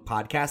comic book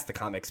podcast, The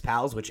Comics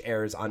Pals, which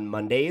airs on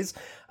Mondays.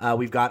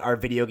 We've got our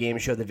video game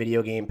show, The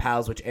Video Game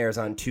Pals, which airs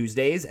on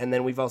Tuesdays. And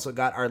then we've also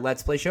got our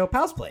Let's Play show,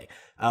 Pals Play,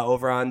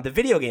 over on the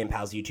Video Game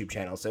Pals YouTube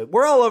channel. So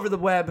we're all over the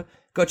web.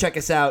 Go check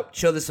us out,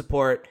 show the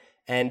support,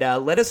 and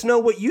let us know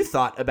what you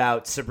thought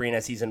about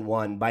Sabrina Season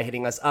 1 by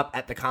hitting us up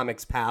at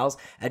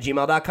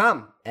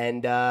thecomicspals@gmail.com.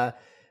 And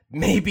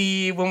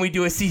maybe when we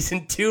do a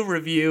Season 2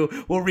 review,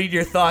 we'll read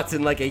your thoughts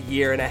in like a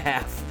year and a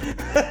half.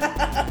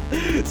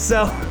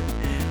 So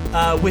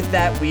with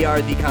that, we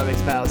are the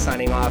Comics Pals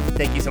signing off.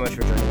 Thank you so much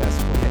for joining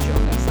us. We'll catch you all